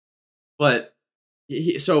sorry." But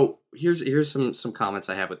so here's some comments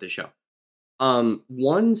I have with this show.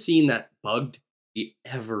 One scene that bugged the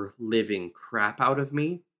ever living crap out of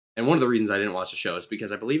me, and one of the reasons I didn't watch the show is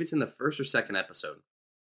because I believe it's in the first or second episode.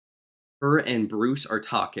 Her and Bruce are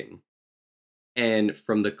talking, and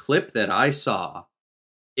from the clip that I saw,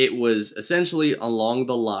 it was essentially along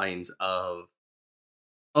the lines of,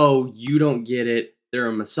 "Oh, you don't get it. There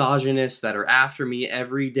are misogynists that are after me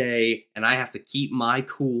every day, and I have to keep my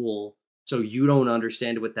cool, so you don't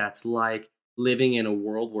understand what that's like, living in a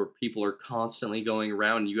world where people are constantly going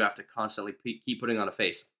around and you have to constantly keep putting on a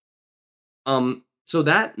face." So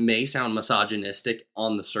that may sound misogynistic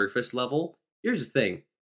on the surface level. Here's the thing.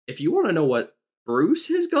 If you want to know what Bruce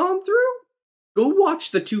has gone through, go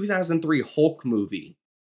watch the 2003 Hulk movie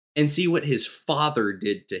and see what his father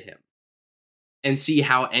did to him. And see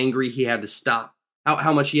how angry he had to stop,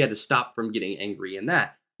 how much he had to stop from getting angry in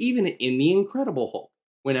that. Even in The Incredible Hulk,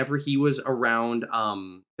 whenever he was around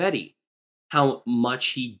Betty, how much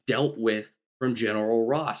he dealt with from General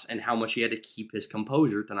Ross and how much he had to keep his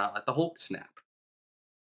composure to not let the Hulk snap.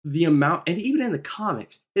 The amount, and even in the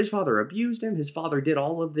comics, his father abused him, his father did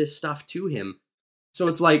all of this stuff to him. So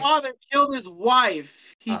it's like, his father killed his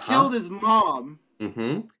wife, he killed his mom.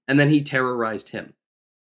 And then he terrorized him.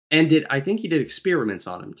 And I think he did experiments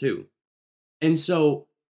on him too. And so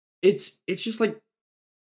it's just like,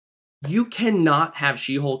 you cannot have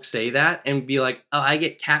She-Hulk say that and be like, "Oh, I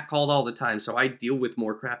get catcalled all the time, so I deal with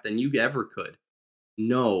more crap than you ever could."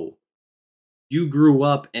 No. You grew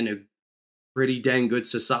up in a pretty dang good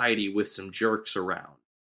society with some jerks around.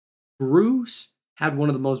 Bruce had one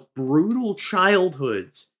of the most brutal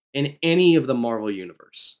childhoods in any of the Marvel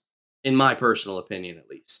universe. In my personal opinion, at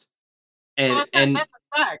least. That's a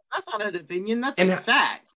fact. That's not an opinion. That's a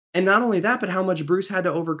fact. And not only that, but how much Bruce had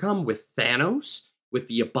to overcome with Thanos, with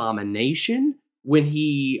the Abomination, when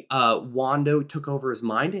he Wanda took over his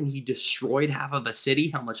mind and he destroyed half of the city,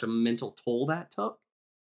 how much a mental toll that took.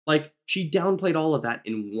 Like, she downplayed all of that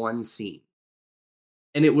in one scene.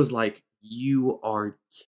 And it was like, you are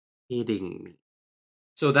kidding me.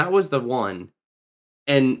 So that was the one.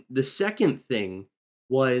 And the second thing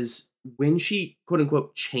was when she, quote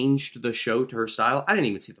unquote, changed the show to her style. I didn't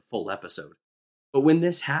even see the full episode. But when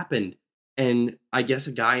this happened, and I guess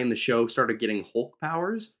a guy in the show started getting Hulk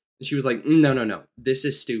powers, and she was like, no, this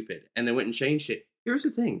is stupid. And they went and changed it. Here's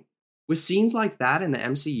the thing. With scenes like that in the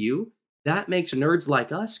MCU, that makes nerds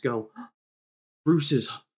like us go,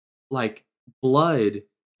 Bruce's, like, blood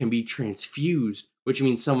can be transfused, which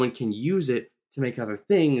means someone can use it to make other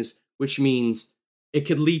things, which means it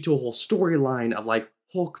could lead to a whole storyline of, like,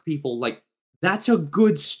 Hulk people. Like, that's a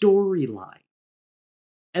good storyline.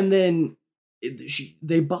 And then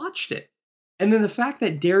they botched it. And then the fact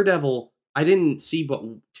that Daredevil, I didn't see but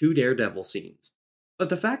 2 Daredevil scenes. But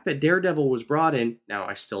the fact that Daredevil was brought in, now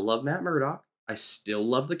I still love Matt Murdock. I still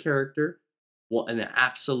love the character. Well, an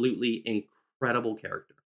absolutely incredible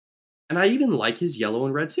character. And I even like his yellow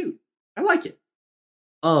and red suit. I like it.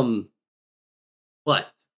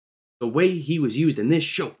 But the way he was used in this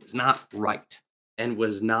show was not right. And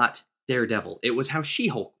was not Daredevil. It was how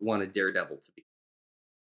She-Hulk wanted Daredevil to be.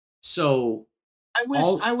 So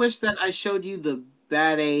I wish that I showed you the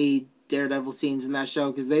bad A Daredevil scenes in that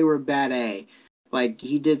show, because they were bad A. Like,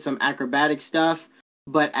 he did some acrobatic stuff,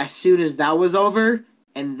 but as soon as that was over,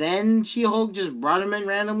 and then She-Hulk just brought him in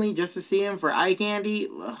randomly just to see him for eye candy.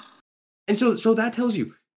 Ugh. And so that tells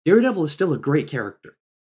you Daredevil is still a great character.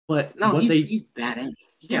 But no, he's bad A.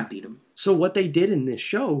 You can't beat him. So what they did in this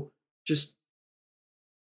show just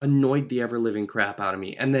annoyed the ever-living crap out of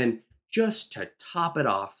me. And then just to top it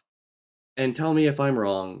off, and tell me if I'm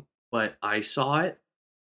wrong, but I saw it,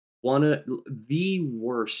 one of the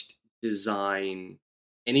worst design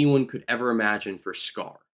anyone could ever imagine for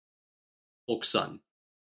Scar, Hulk's son.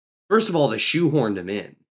 First of all, they shoehorned him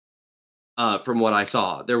in. From what I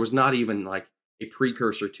saw, there was not even like a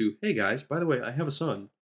precursor to, hey guys, by the way, I have a son.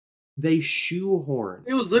 They shoehorned.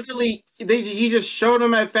 It was literally he just showed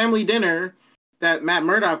him at family dinner that Matt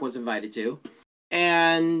Murdock was invited to,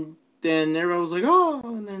 and then everyone was like, "Oh,"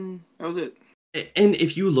 and then that was it. And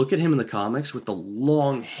if you look at him in the comics with the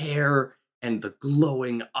long hair and the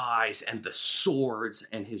glowing eyes and the swords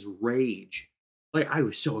and his rage, like I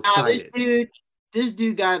was so excited. This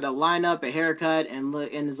dude got a lineup, a haircut, and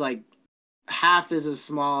is like half as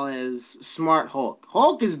small as Smart Hulk.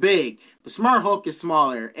 Hulk is big, but Smart Hulk is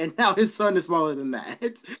smaller, and now his son is smaller than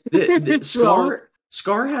that.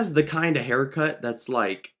 Scar has the kind of haircut that's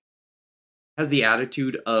like has the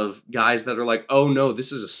attitude of guys that are like, oh no,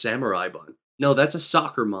 this is a samurai bun. No, that's a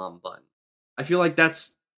soccer mom bun. I feel like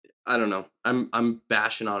that's, I don't know. I'm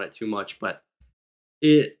bashing on it too much, but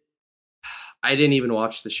I didn't even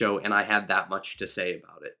watch the show and I had that much to say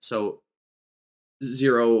about it. So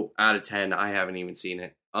 0 out of 10. I haven't even seen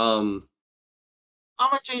it. I'm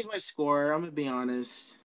gonna change my score. I'm gonna be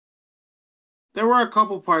honest. There were a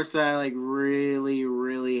couple parts that I like really,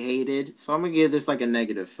 really hated, so I'm gonna give this like a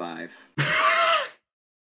 -5.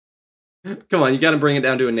 Come on, you got to bring it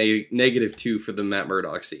down to a -2 for the Matt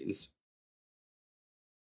Murdock scenes.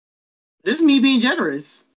 This is me being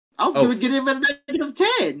generous. I was gonna give it a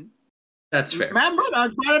 -10. That's fair. Matt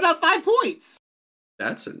Murdock brought it up 5 points.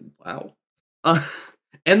 That's wow.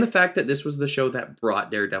 And the fact that this was the show that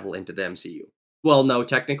brought Daredevil into the MCU. Well, no,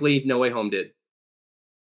 technically, No Way Home did.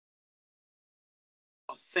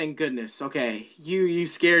 Oh, thank goodness. Okay, you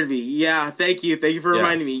scared me. Yeah, thank you for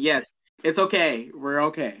reminding me. Yes, it's okay. We're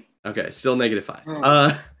okay. Okay, still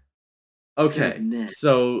 -5. Okay, goodness.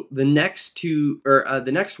 So the next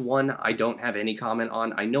the next one, I don't have any comment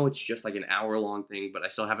on. I know it's just like an hour-long thing, but I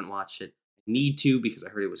still haven't watched it. I need to because I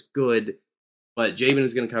heard it was good. But Javen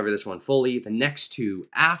is going to cover this one fully. The next two,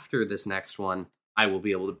 after this next one, I will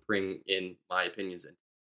be able to bring in my opinions in.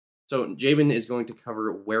 So Javen is going to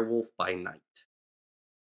cover Werewolf by Night.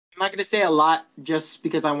 I'm not going to say a lot just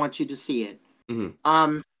because I want you to see it. Mm-hmm.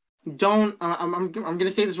 I'm gonna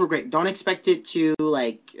say this real quick. Don't expect it to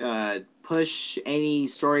like push any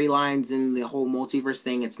storylines in the whole multiverse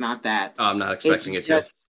thing. It's not that. I'm not expecting it to.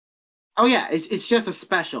 Oh yeah, it's just a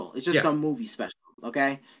special. It's just a movie special.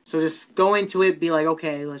 Okay, so just go into it. Be like,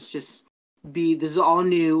 okay, let's just be. This is all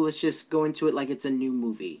new. Let's just go into it like it's a new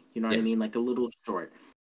movie. You know what I mean? Like a little short.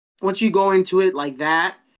 Once you go into it like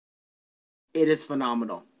that, it is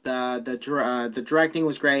phenomenal. The directing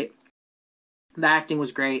was great. The acting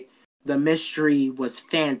was great. The mystery was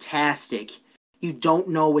fantastic. You don't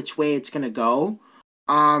know which way it's gonna go.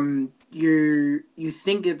 You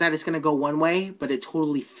think that it's gonna go one way, but it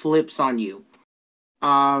totally flips on you.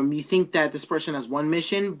 You think that this person has one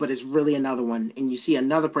mission, but it's really another one, and you see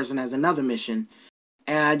another person has another mission,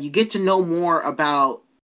 and you get to know more about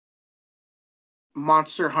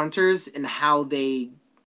monster hunters and how they,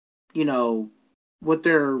 what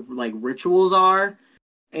their like rituals are,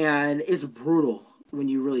 and it's brutal when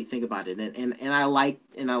you really think about it. And I like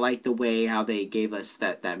the way how they gave us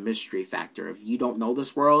that mystery factor of you don't know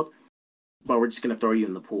this world, but we're just gonna throw you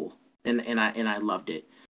in the pool. And I loved it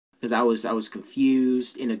because I was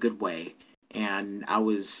confused in a good way, and I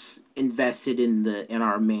was invested in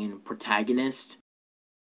our main protagonist.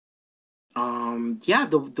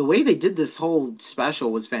 The way they did this whole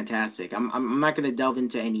special was fantastic. I'm not gonna delve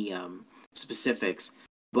into any specifics,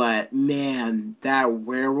 but man, that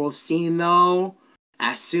werewolf scene though,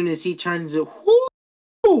 as soon as he turns it,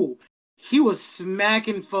 whoo, he was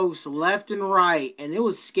smacking folks left and right, and it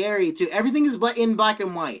was scary too. Everything is in black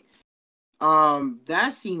and white.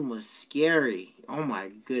 That scene was scary. Oh my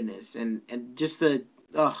goodness, and just the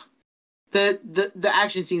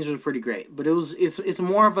action scenes were pretty great, but it's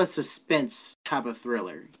more of a suspense type of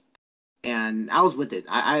thriller, and I was with it.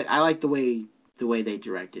 I like the way they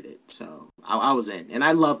directed it, so I was in, and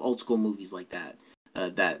I love old school movies like that,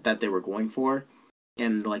 that they were going for,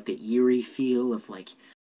 and like the eerie feel of like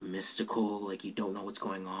mystical, like you don't know what's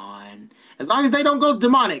going on, as long as they don't go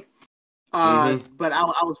demonic. But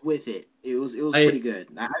I was with it. It was pretty good.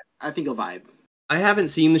 I think you'll vibe. I haven't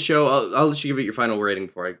seen the show. I'll let you give it your final rating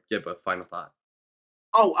before I give a final thought.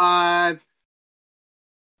 Oh,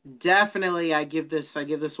 definitely. I definitely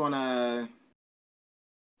give this one an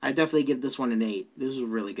 8. This is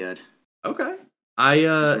really good. Okay.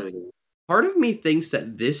 Really good. Part of me thinks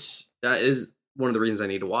that this is one of the reasons I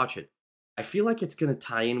need to watch it. I feel like it's going to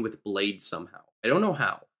tie in with Blade somehow. I don't know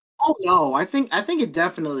how. Oh no, I think it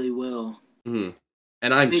definitely will. Mhm.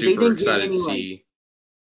 And I'm They super didn't give excited to any like see.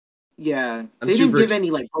 yeah, I'm they didn't super give ex-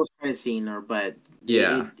 any like post credit scene or but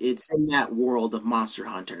yeah. it's in that world of Monster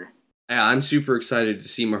Hunter. Yeah, I'm super excited to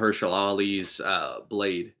see Mahershala Ali's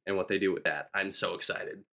Blade and what they do with that. I'm so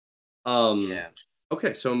excited. Um, Yeah.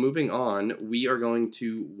 okay, so moving on, we are going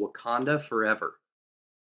to Wakanda Forever,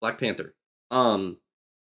 Black Panther. Um,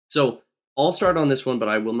 so I'll start on this one, but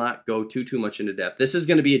I will not go too much into depth. This is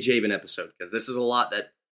going to be a Jabin episode because this is a lot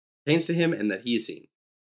that pertains to him and that he has seen.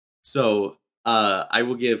 So I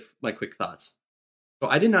will give my quick thoughts. So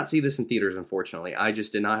I did not see this in theaters, unfortunately. I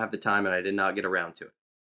just did not have the time and I did not get around to it.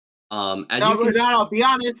 As No, you can, no, no. Be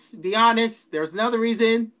honest. Be honest. There's another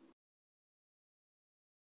reason.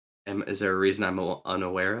 is there a reason I'm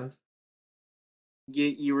unaware of?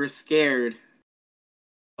 You were scared.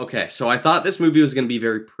 Okay, so I thought this movie was going to be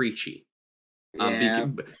very preachy. Yeah.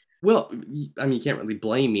 Well, I mean, you can't really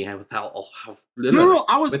blame me with how No, no.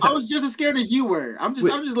 I was with I how, was just as scared as you were. with, I'm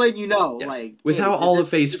just letting you know. yes, Like, with hey, how all of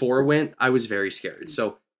Phase this, 4 this went, I was very scared.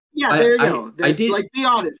 So yeah. There you I go. I did Like, be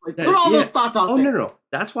honest. Like, put that. all Yeah. those thoughts out Oh no, there. no, no.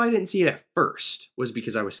 That's why I didn't see it at first. Was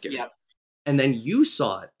because I was scared. Yep. And then you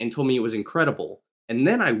saw it and told me it was incredible. And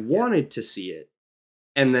then I Yeah. wanted to see it,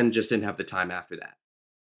 and then just didn't have the time after that.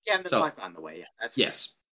 Yeah. And then So Black on the way. Yeah. That's fair.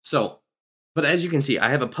 yes. So, but as you can see, I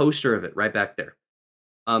have a poster of it right back there.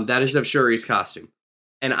 That is of Shuri's costume.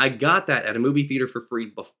 And I got that at a movie theater for free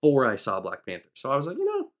before I saw Black Panther. So I was like,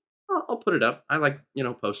 I'll put it up. I like,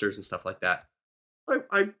 posters and stuff like that.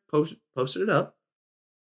 I posted it up.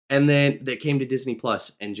 And then they came to Disney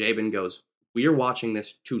Plus, and Jabin goes, "We are watching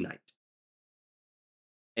this tonight.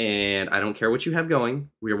 And I don't care what you have going,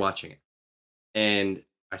 we are watching it." And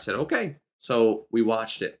I said, okay. So we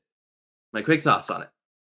watched it. My quick thoughts on it.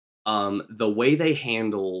 The way they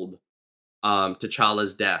handled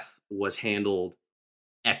T'Challa's death was handled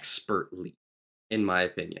expertly, in my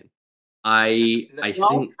opinion. I No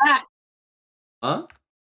think, fact. huh?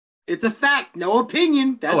 It's a fact. No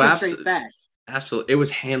opinion. That's Oh, a straight absolutely, fact. absolutely. It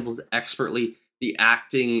was handled expertly. The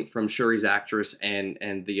acting from Shuri's actress and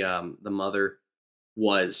the mother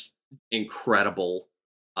was incredible.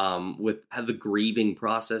 With the grieving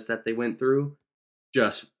process that they went through,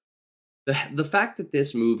 just the fact that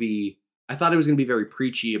this movie, I thought it was going to be very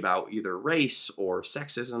preachy about either race or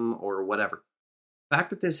sexism or whatever. The fact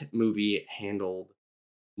that this movie handled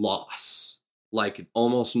loss like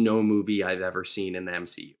almost no movie I've ever seen in the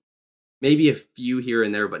MCU. Maybe a few here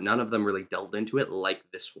and there, but none of them really delved into it like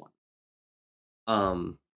this one.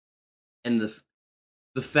 Um, and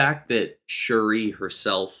the fact that Shuri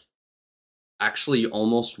herself actually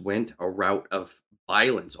almost went a route of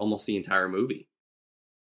violence almost the entire movie,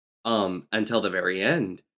 until the very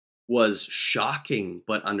end, was shocking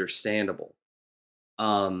but understandable.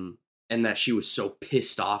 And that she was so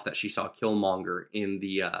pissed off that she saw Killmonger in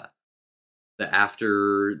the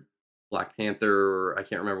after Black Panther, I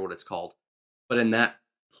can't remember what it's called, but in that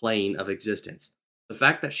plane of existence. The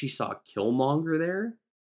fact that she saw Killmonger there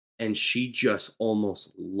and she just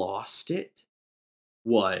almost lost it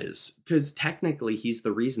was because technically he's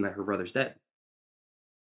the reason that her brother's dead.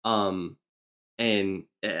 Um, and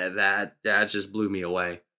that just blew me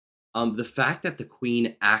away. The fact that the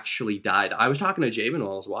queen actually died. I was talking to Jabin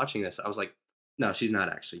while I was watching this. I was like, no, she's not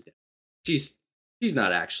actually dead. She's she's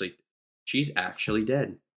not actually. She's actually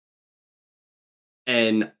dead.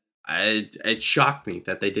 And it shocked me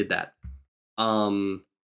that they did that. Um,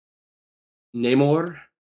 Namor,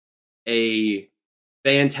 a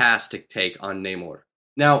fantastic take on Namor.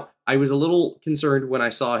 Now, I was a little concerned when I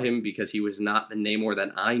saw him because he was not the Namor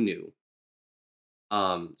that I knew.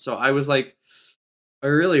 So I was like, I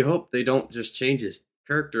really hope they don't just change his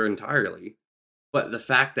character entirely. But the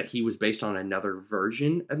fact that he was based on another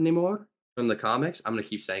version of Namor from the comics, I'm gonna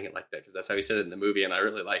keep saying it like that because that's how he said it in the movie, and I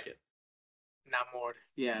really like it. Not more.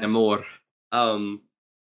 Yeah. Namor. Um,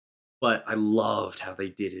 but I loved how they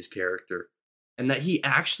did his character, and that he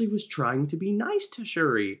actually was trying to be nice to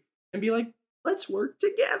Shuri and be like, "Let's work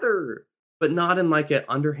together," but not in like an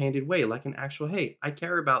underhanded way, like an actual, "Hey, I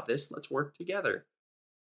care about this. Let's work together."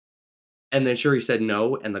 And then Shuri said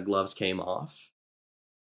no, and the gloves came off.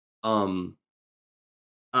 Um,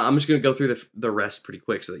 I'm just gonna go through the rest pretty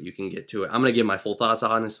quick so that you can get to it. I'm gonna give my full thoughts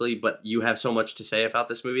honestly, but you have so much to say about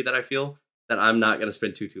this movie that I feel that I'm not gonna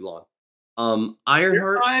spend too long. You're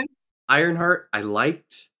Ironheart, fine. Ironheart, I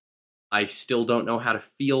liked. I still don't know how to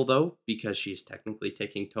feel though because she's technically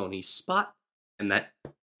taking Tony's spot, and that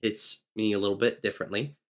hits me a little bit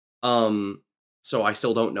differently. So I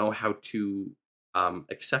still don't know how to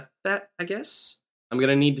accept that. I guess I'm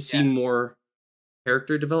gonna need to see Yeah. more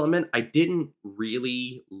character development. I didn't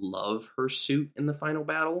really love her suit in the final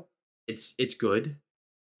battle. it's good,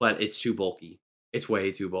 but it's too bulky. It's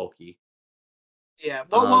way too bulky. Yeah.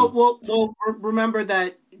 Um, Remember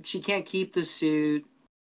that she can't keep the suit,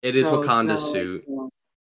 it is so it's Wakanda's not like, suit.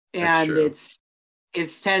 That's and true.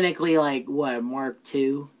 it's technically like what Mark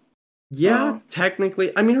II. Yeah, So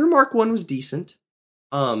technically. I mean, her Mark One was decent.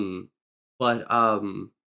 Um, but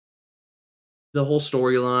the whole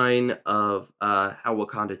storyline of how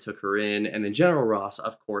Wakanda took her in, and then General Ross,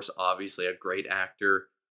 of course, obviously a great actor.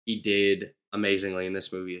 He did amazingly in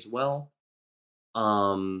this movie as well.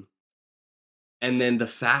 Um, and then the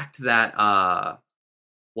fact that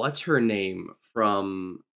what's her name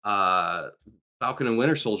from Falcon and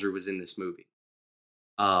Winter Soldier was in this movie.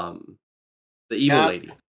 Um, the evil yep,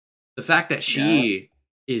 lady. The fact that yep, she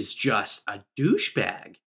is just a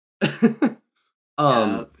douchebag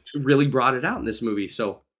yep. really brought it out in this movie.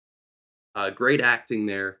 So great acting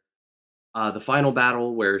there. The final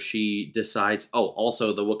battle where she decides, oh,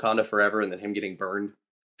 also the Wakanda Forever and then him getting burned.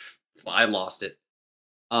 I lost it.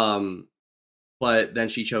 Um, but then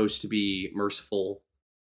she chose to be merciful.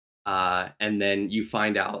 And then you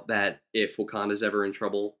find out that if Wakanda's ever in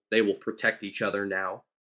trouble, they will protect each other now.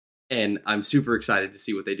 And I'm super excited to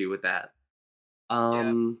see what they do with that. Yeah.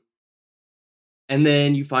 Um, and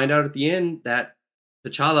then you find out at the end that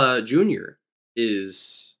T'Challa Jr.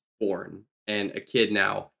 is born and a kid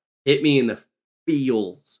now. Hit me in the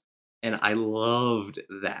feels, and I loved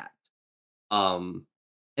that. Um,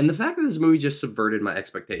 and the fact that this movie just subverted my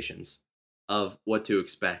expectations of what to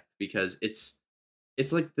expect because it's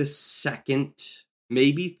like the second,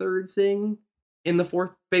 maybe third thing in the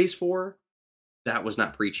fourth phase four that was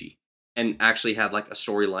not preachy and actually had like a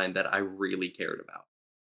storyline that I really cared about.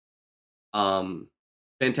 Um,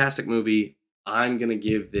 fantastic movie. I'm gonna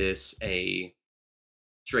give this a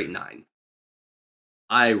straight 9.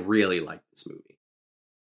 I really like this movie.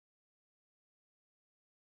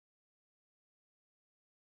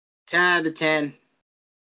 10 out of 10.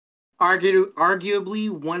 Arguably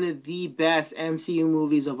one of the best MCU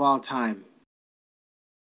movies of all time.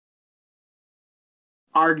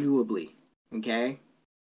 Arguably, okay,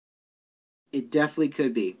 it definitely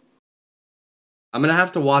could be. I'm gonna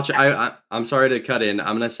have to watch it. I'm sorry to cut in.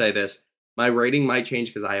 I'm gonna say this. My rating might change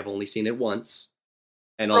because I have only seen it once,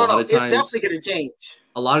 and No, no, it's definitely gonna change.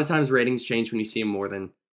 a lot of times ratings change when you see them more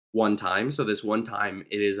than one time. So this one time,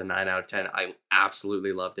 it is a 9 out of 10. I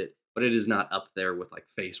absolutely loved it, but it is not up there with like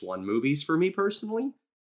Phase One movies for me personally.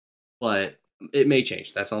 But it may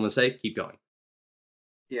change. That's all I'm gonna say. Keep going.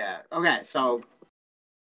 Yeah. Okay. So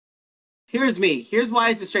here's me. Here's why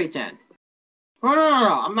it's a straight 10. Oh,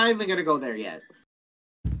 no. I'm not even gonna go there yet.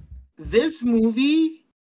 This movie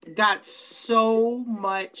got so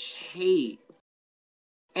much hate.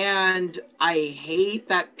 And I hate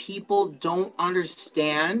that people don't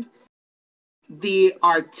understand the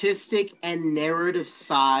artistic and narrative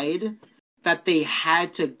side that they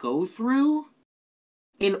had to go through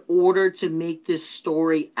in order to make this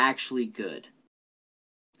story actually good.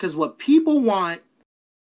 Because what people want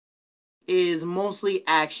is mostly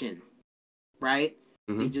action, right?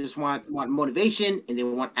 They Mm-hmm. just want motivation and they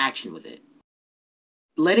want action with it.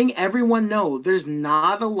 Letting everyone know there's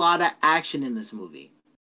not a lot of action in this movie.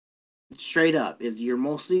 Straight up, is you're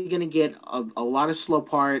mostly gonna get a lot of slow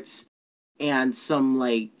parts and some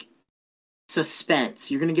like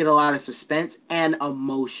suspense. You're gonna get a lot of suspense and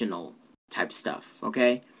emotional type stuff.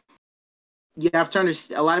 Okay, you have to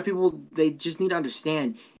understand. A lot of people they just need to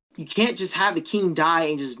understand. You can't just have a king die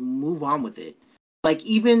and just move on with it. Like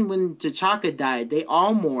even when T'Chaka died, they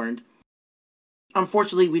all mourned.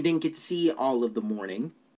 Unfortunately, we didn't get to see all of the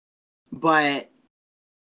mourning, but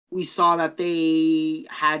we saw that they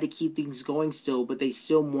had to keep things going still, but they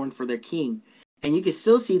still mourned for their king. And you can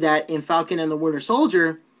still see that in Falcon and the Winter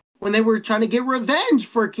Soldier when they were trying to get revenge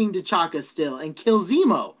for King T'Chaka still and kill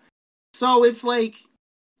Zemo. So it's like,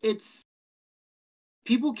 it's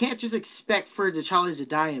people can't just expect for T'Challa to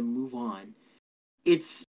die and move on.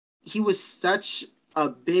 It's he was such a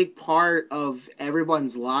big part of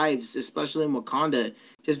everyone's lives, especially in Wakanda,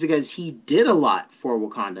 just because he did a lot for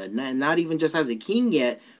Wakanda, and not even just as a king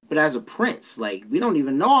yet, but as a prince. Like we don't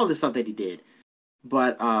even know all the stuff that he did,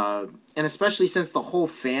 but and especially since the whole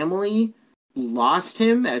family lost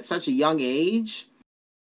him at such a young age,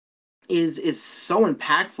 is so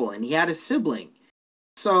impactful, and he had a sibling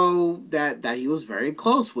so that he was very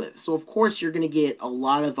close with. So of course you're going to get a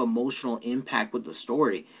lot of emotional impact with the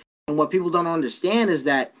story. And what people don't understand is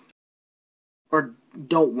that or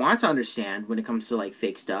don't want to understand when it comes to like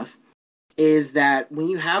fake stuff is that when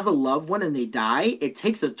you have a loved one and they die, it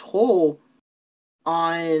takes a toll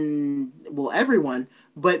on well everyone,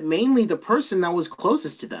 but mainly the person that was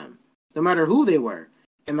closest to them, no matter who they were.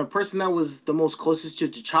 And the person that was the most closest to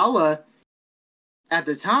T'Challa at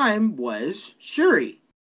the time was Shuri.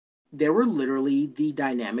 They were literally the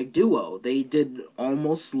dynamic duo. They did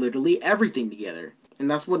almost literally everything together. And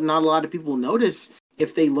that's what not a lot of people notice.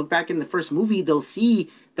 If they look back in the first movie, they'll see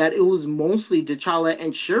that it was mostly T'Challa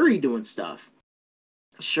and Shuri doing stuff.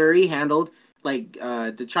 Shuri handled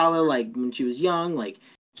T'Challa like when she was young, like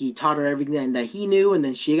he taught her everything that he knew, and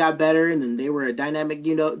then she got better, and then they were a dynamic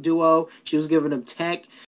duo. She was giving him tech,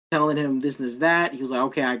 telling him this and this that. He was like,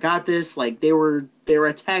 okay, I got this. Like they were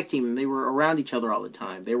a tag team, and they were around each other all the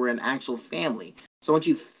time. They were an actual family. So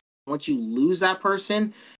once you lose that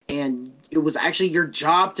person, and it was actually your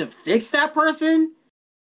job to fix that person,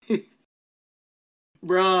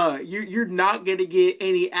 bruh, you're not gonna get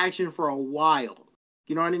any action for a while.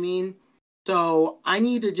 You know what I mean? So I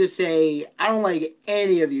need to just say I don't like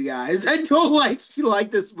any of you guys. I don't like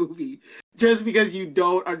this movie just because you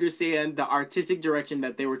don't understand the artistic direction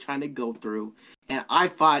that they were trying to go through. And I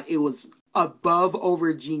thought it was above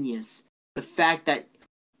over genius. The fact that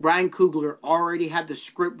Ryan Coogler already had the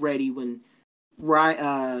script ready when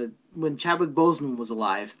Chadwick Boseman was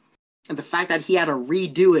alive, and the fact that he had to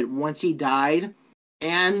redo it once he died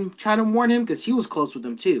and try to warn him because he was close with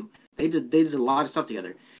him too. They did a lot of stuff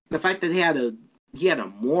together. The fact that he had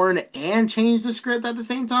to mourn and change the script at the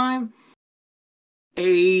same time,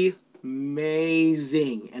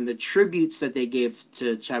 amazing. And the tributes that they gave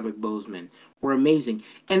to Chadwick Boseman were amazing.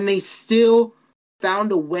 And they still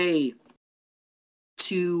found a way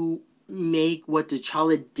to make what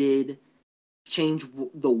T'Challa did change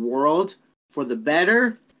the world for the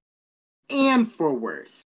better and for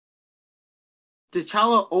worse.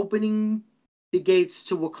 T'Challa opening the gates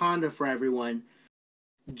to Wakanda for everyone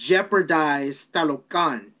jeopardized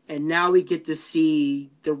Talocan, and now we get to see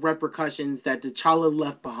the repercussions that T'Challa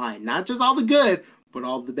left behind. Not just all the good, but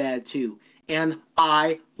all the bad too. And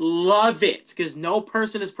I love it, because no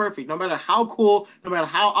person is perfect. No matter how cool, no matter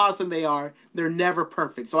how awesome they are, they're never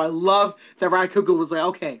perfect. So I love that Ryan Coogler was like,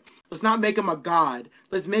 okay, let's not make him a god.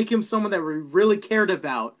 Let's make him someone that we really cared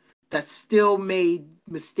about that still made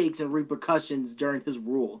mistakes and repercussions during his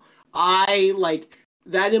rule. I like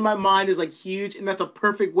that in my mind is like huge, and that's a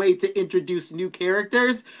perfect way to introduce new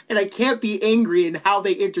characters. And I can't be angry in how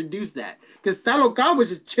they introduced that, because Talocan was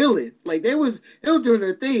just chilling. Like they was doing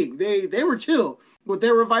their thing. They were chill. With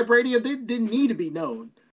their vibranium, they didn't need to be known.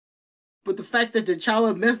 But the fact that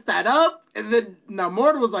T'Challa messed that up, and then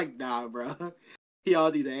Namor was like, nah, bro,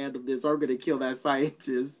 y'all need to handle this. I'm gonna kill that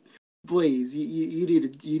scientist. Please, you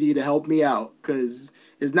need to help me out, because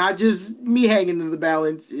it's not just me hanging in the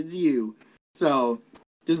balance, it's you. So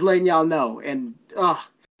just letting y'all know. And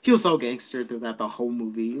he was so gangster through that the whole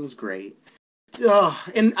movie. It was great.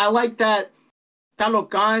 And I like that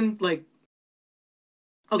Talocan, like,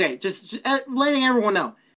 okay, just letting everyone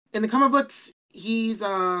know. In the comic books, he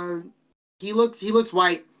looks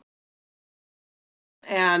white,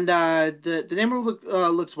 and the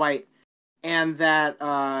Namor looks white, and that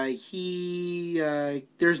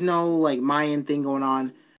there's no like Mayan thing going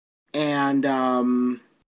on, and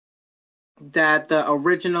that the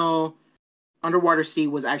original underwater sea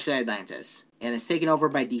was actually Atlantis, and it's taken over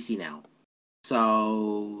by DC now.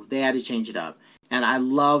 So they had to change it up. And I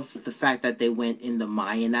love the fact that they went in the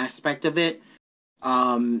Mayan aspect of it,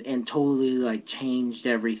 and totally like changed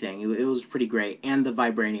everything. It was pretty great. And the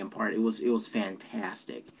vibranium part, it was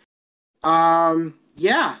fantastic.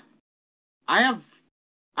 Yeah, I have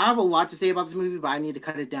a lot to say about this movie, but I need to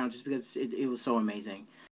cut it down just because it was so amazing.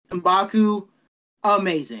 M'Baku,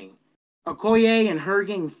 amazing. Okoye and her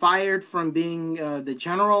getting fired from being the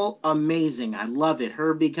general, amazing. I love it.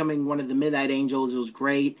 Her becoming one of the Midnight Angels, it was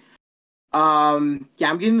great. Yeah, I'm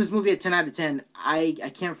giving this movie a 10 out of 10. I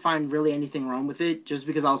can't find really anything wrong with it, just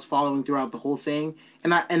because I was following throughout the whole thing.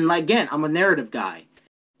 And again, I'm a narrative guy,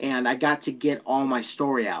 and I got to get all my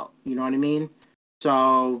story out. You know what I mean?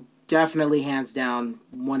 So definitely, hands down,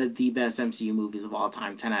 one of the best MCU movies of all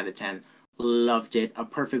time. 10 out of 10. Loved it. A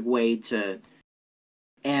perfect way to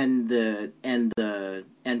end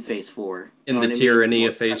Phase 4. In the tyranny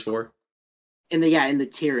of Phase 4. In the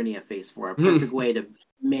tyranny of Phase 4. A perfect way to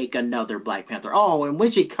make another Black Panther. Oh, and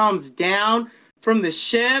when she comes down from the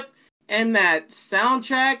ship and that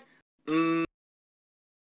soundtrack, the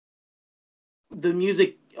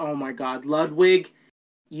music, oh my god, Ludwig,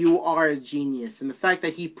 you are a genius. And the fact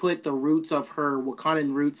that he put the roots of her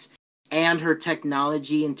Wakandan roots and her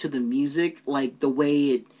technology into the music, like the way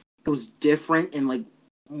it was different and like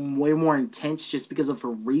way more intense just because of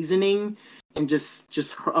her reasoning and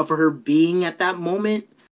just of her being at that moment.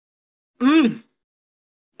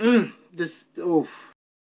 This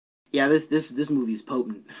movie's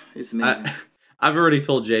potent. It's amazing. I've already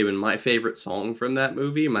told Jabin my favorite song from that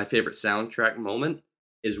movie, my favorite soundtrack moment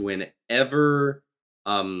is whenever,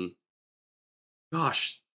 um,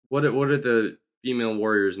 gosh, what are the female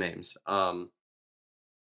warriors' names?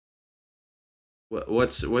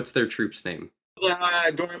 What's their troop's name? Dora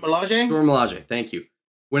Milaje? Dora Milaje. Thank you.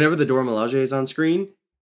 Whenever the Dora Milaje is on screen,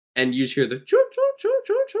 and you just hear the choo choo choo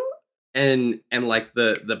choo choo, and like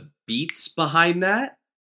the beats behind that.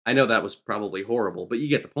 I know that was probably horrible, but you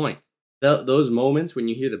get the point. Those moments when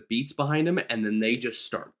you hear the beats behind them, and then they just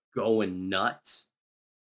start going nuts.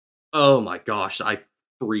 Oh my gosh, I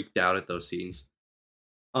freaked out at those scenes.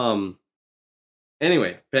 Um.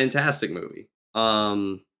 Anyway, fantastic movie.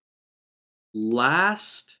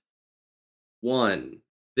 Last one.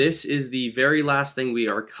 This is the very last thing we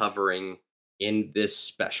are covering in this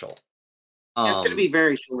special. It's going to be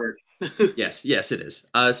very short. Yes, it is.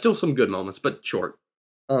 Still some good moments, but short.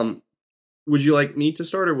 Would you like me to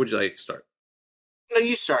start, or would you like to start? No,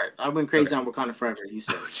 you start. I went crazy on Wakanda Forever. You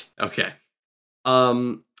start. Okay.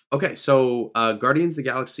 Okay. So, Guardians of the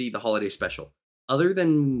Galaxy: The Holiday Special. Other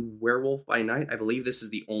than Werewolf by Night, I believe this is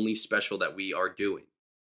the only special that we are doing.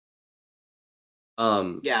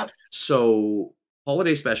 Yeah. So,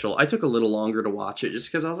 Holiday Special. I took a little longer to watch it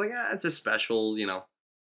just because I was like, it's a special.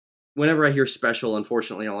 Whenever I hear special,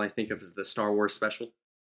 unfortunately, all I think of is the Star Wars special.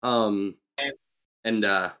 And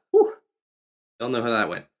don't know how that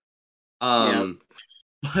went. Yeah.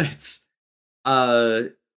 But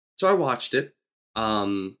so I watched it.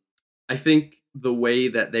 I think the way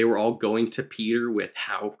that they were all going to Peter with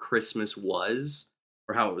how Christmas was,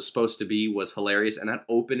 or how it was supposed to be, was hilarious. And that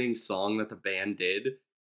opening song that the band did,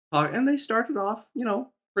 and they started off,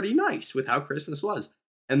 pretty nice with how Christmas was.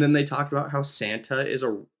 And then they talked about how Santa is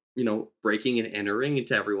breaking and entering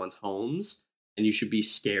into everyone's homes, and you should be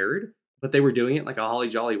scared. But they were doing it like a holly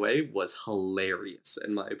jolly way was hilarious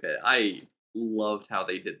in my opinion. I loved how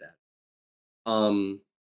they did that.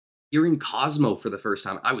 Hearing Cosmo for the first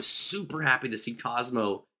time, I was super happy to see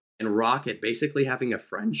Cosmo and Rocket basically having a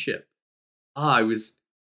friendship. I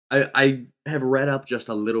have read up just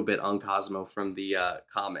a little bit on Cosmo from the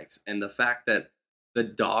comics, and the fact that the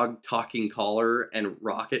dog talking caller and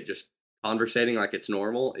Rocket just conversating like it's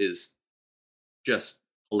normal is just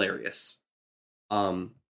hilarious.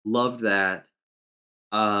 Loved that.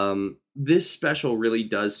 This special really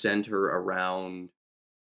does center around,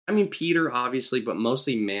 Peter obviously, but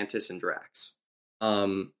mostly Mantis and Drax.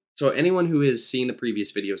 So anyone who has seen the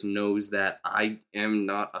previous videos knows that I am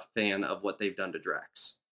not a fan of what they've done to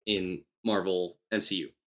Drax in Marvel MCU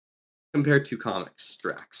compared to comics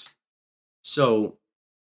Drax. So,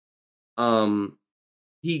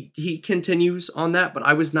 he continues on that, but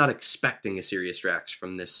I was not expecting a serious Drax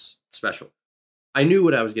from this special. I knew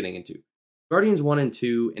what I was getting into. Guardians 1 and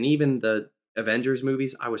 2, and even the Avengers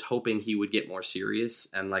movies, I was hoping he would get more serious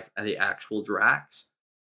and like the actual Drax.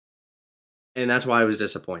 And that's why I was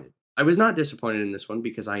disappointed. I was not disappointed in this one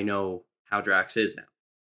because I know how Drax is now.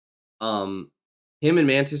 Him and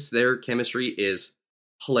Mantis, their chemistry is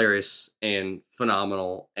hilarious and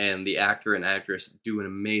phenomenal, and the actor and actress do an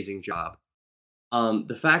amazing job.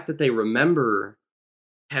 The fact that they remember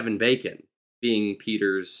Kevin Bacon being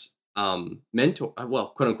Peter's mentor, well,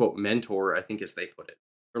 quote unquote mentor, I think as they put it,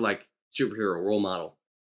 or like superhero role model.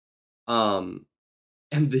 And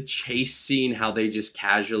the chase scene, how they just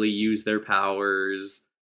casually use their powers.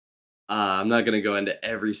 I'm not gonna go into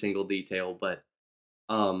every single detail, but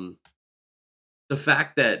the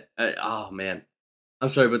fact that oh man, I'm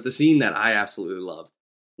sorry, but the scene that I absolutely loved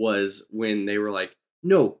was when they were like,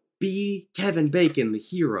 "No, be Kevin Bacon, the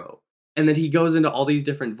hero," and then he goes into all these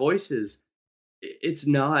different voices. It's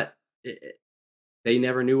not. They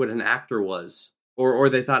never knew what an actor was, or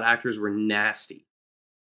they thought actors were nasty.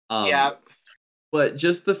 Yeah. But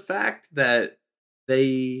just the fact that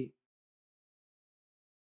they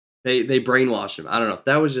brainwashed him. I don't know.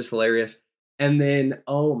 That was just hilarious. And then,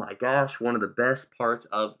 oh my gosh, one of the best parts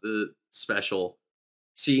of the special,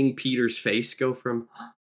 seeing Peter's face go from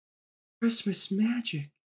Christmas magic.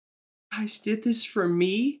 Guys did this for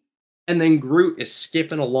me? And then Groot is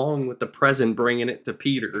skipping along with the present, bringing it to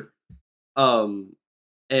Peter.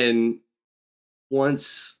 And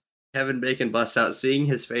once Kevin Bacon busts out, seeing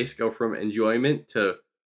his face go from enjoyment to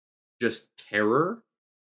just terror,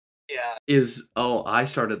 I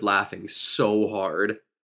started laughing so hard.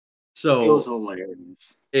 So it was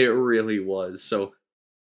hilarious. It really was. So,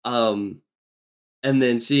 and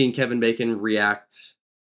then seeing Kevin Bacon react,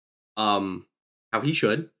 how he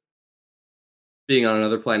should, being on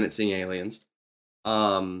another planet, seeing aliens,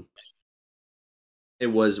 it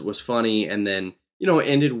was funny, and then it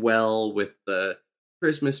ended well with the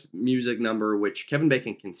Christmas music number, which Kevin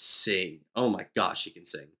Bacon can sing. Oh my gosh, he can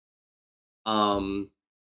sing. Um,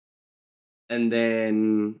 and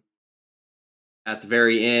then at the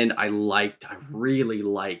very end, I really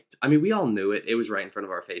liked. I mean, we all knew it. It was right in front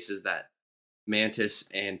of our faces that Mantis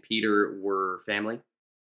and Peter were family.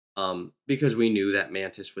 Because we knew that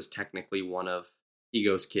Mantis was technically one of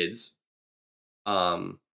Ego's kids.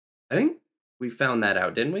 I think we found that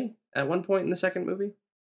out, didn't we? At one point in the second movie,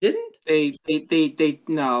 didn't? They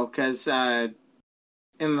no, because in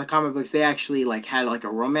the comic books they actually like had like a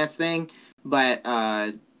romance thing, but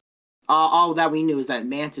all that we knew is that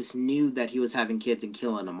Mantis knew that he was having kids and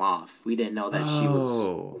killing them off. We didn't know that she was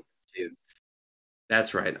Oh, too.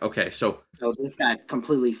 that's right. Okay, so So this got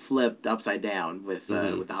completely flipped upside down mhm. with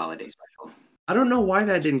the holiday special. I don't know why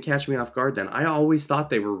that didn't catch me off guard. Then I always thought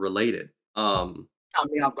they were related. Caught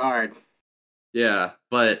me off guard. Yeah,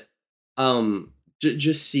 but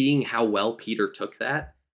just seeing how well Peter took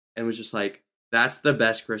that and was just like, "That's the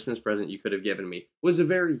best Christmas present you could have given me," was a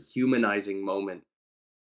very humanizing moment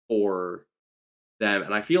for them.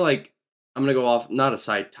 And I feel like I'm gonna go off not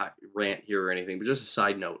a rant here or anything, but just a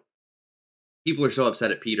side note. People are so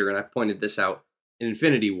upset at Peter, and I pointed this out in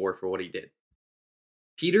Infinity War for what he did.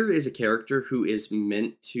 Peter is a character who is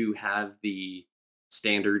meant to have the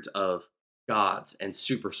standards of gods and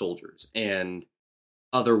super soldiers and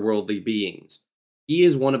otherworldly beings. He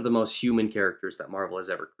is one of the most human characters that Marvel has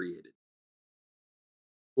ever created.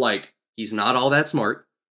 Like, he's not all that smart.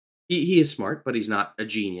 He is smart, but he's not a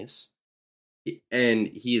genius. And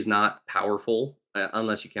he is not powerful,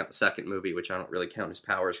 unless you count the second movie, which I don't really count his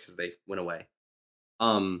powers because they went away.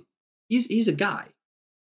 He's a guy.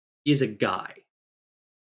 He is a guy.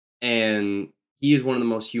 And he is one of the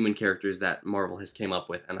most human characters that Marvel has came up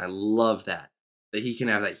with, and I love that he can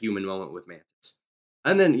have that human moment with Mantis.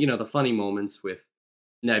 And then, the funny moments with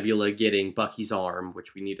Nebula getting Bucky's arm,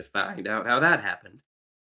 which we need to find out how that happened.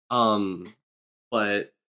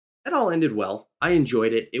 But it all ended well. I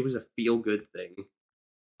enjoyed it. It was a feel-good thing.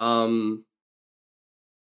 I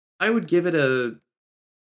would give it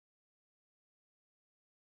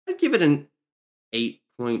I'd give it an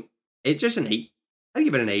 8.8, just an 8. I'd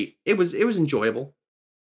give it an 8. It was enjoyable.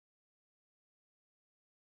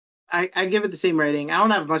 I give it the same rating. I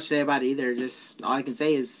don't have much to say about it either. Just all I can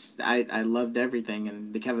say is I loved everything,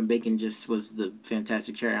 and the Kevin Bacon just was the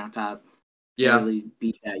fantastic cherry on top. Can't Yeah. really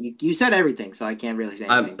beat that. You said everything, so I can't really say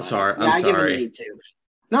anything. I'm sorry. Yeah, I give it an 8 too.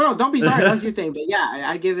 No, don't be sorry. That's your thing. But yeah,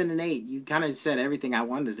 I give it an 8. You kind of said everything I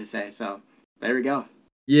wanted to say, so there we go.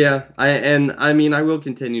 Yeah, I mean I will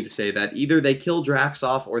continue to say that either they kill Drax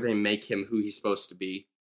off or they make him who he's supposed to be.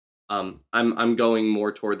 I'm going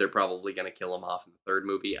more toward they're probably gonna kill him off in the third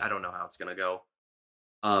movie. I don't know how it's gonna go.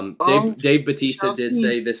 Dave Bautista did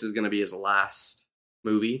say this is gonna be his last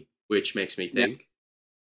movie, which makes me think,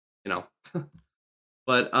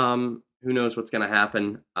 but who knows what's gonna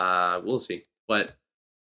happen? We'll see. But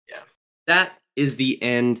yeah, that is the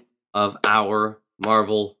end of our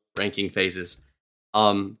Marvel ranking phases.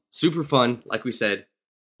 Super fun, like we said.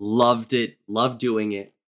 Loved it. Loved doing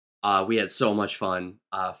it. We had so much fun.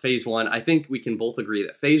 Phase 1, I think we can both agree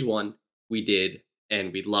that Phase 1 we did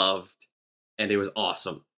and we loved, and it was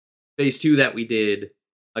awesome. Phase 2 that we did,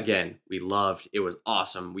 again, we loved. It was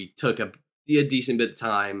awesome. We took a decent bit of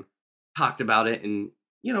time, talked about it in,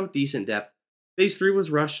 decent depth. Phase 3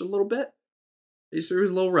 was rushed a little bit. Phase 3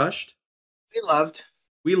 was a little rushed.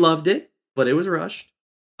 We loved it, but it was rushed.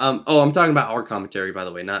 I'm talking about our commentary, by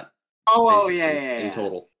the way, not yeah. in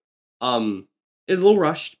total. It was a little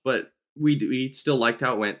rushed, but we still liked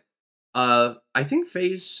how it went. I think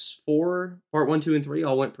Phase 4, Part 1, 2, and 3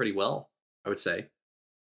 all went pretty well, I would say.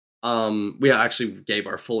 We actually gave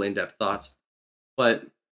our full in-depth thoughts. But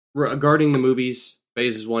regarding the movies,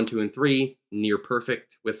 Phases 1, 2, and 3, near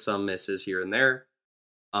perfect with some misses here and there.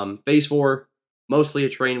 Phase 4, mostly a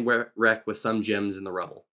train wreck with some gems in the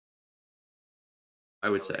rubble, I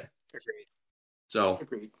would say. Agreed. So,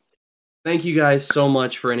 Agreed. Thank you guys so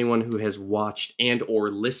much for anyone who has watched and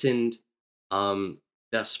or listened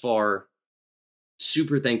thus far.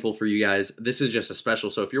 Super thankful for you guys. This is just a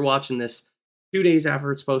special. So if you're watching this 2 days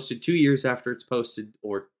after it's posted, 2 years after it's posted,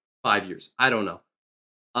 or 5 years, I don't know.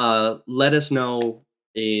 Let us know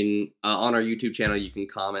on our YouTube channel. You can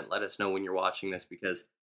comment. Let us know when you're watching this, because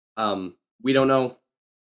we don't know,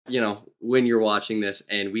 when you're watching this,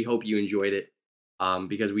 and we hope you enjoyed it.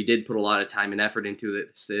 Because we did put a lot of time and effort into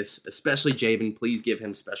this, especially Jabin. Please give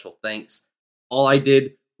him special thanks. All I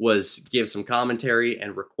did was give some commentary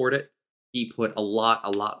and record it. He put a lot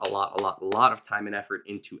of time and effort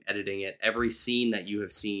into editing it. Every scene that you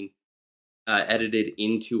have seen edited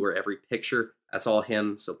into, or every picture, That's all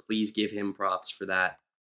him. So please give him props for that.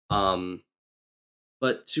 Um,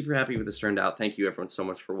 but super happy with this turned out. Thank you everyone so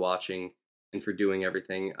much for watching and for doing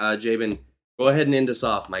everything. Jabin, go ahead and end us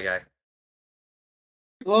off, my guy.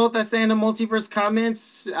 Well, that's the end of Multiverse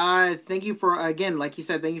comments. Thank you for, again, like you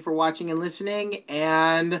said, thank you for watching and listening,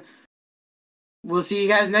 and we'll see you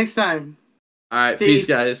guys next time. All right, peace, Peace.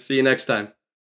 guys. See you next time.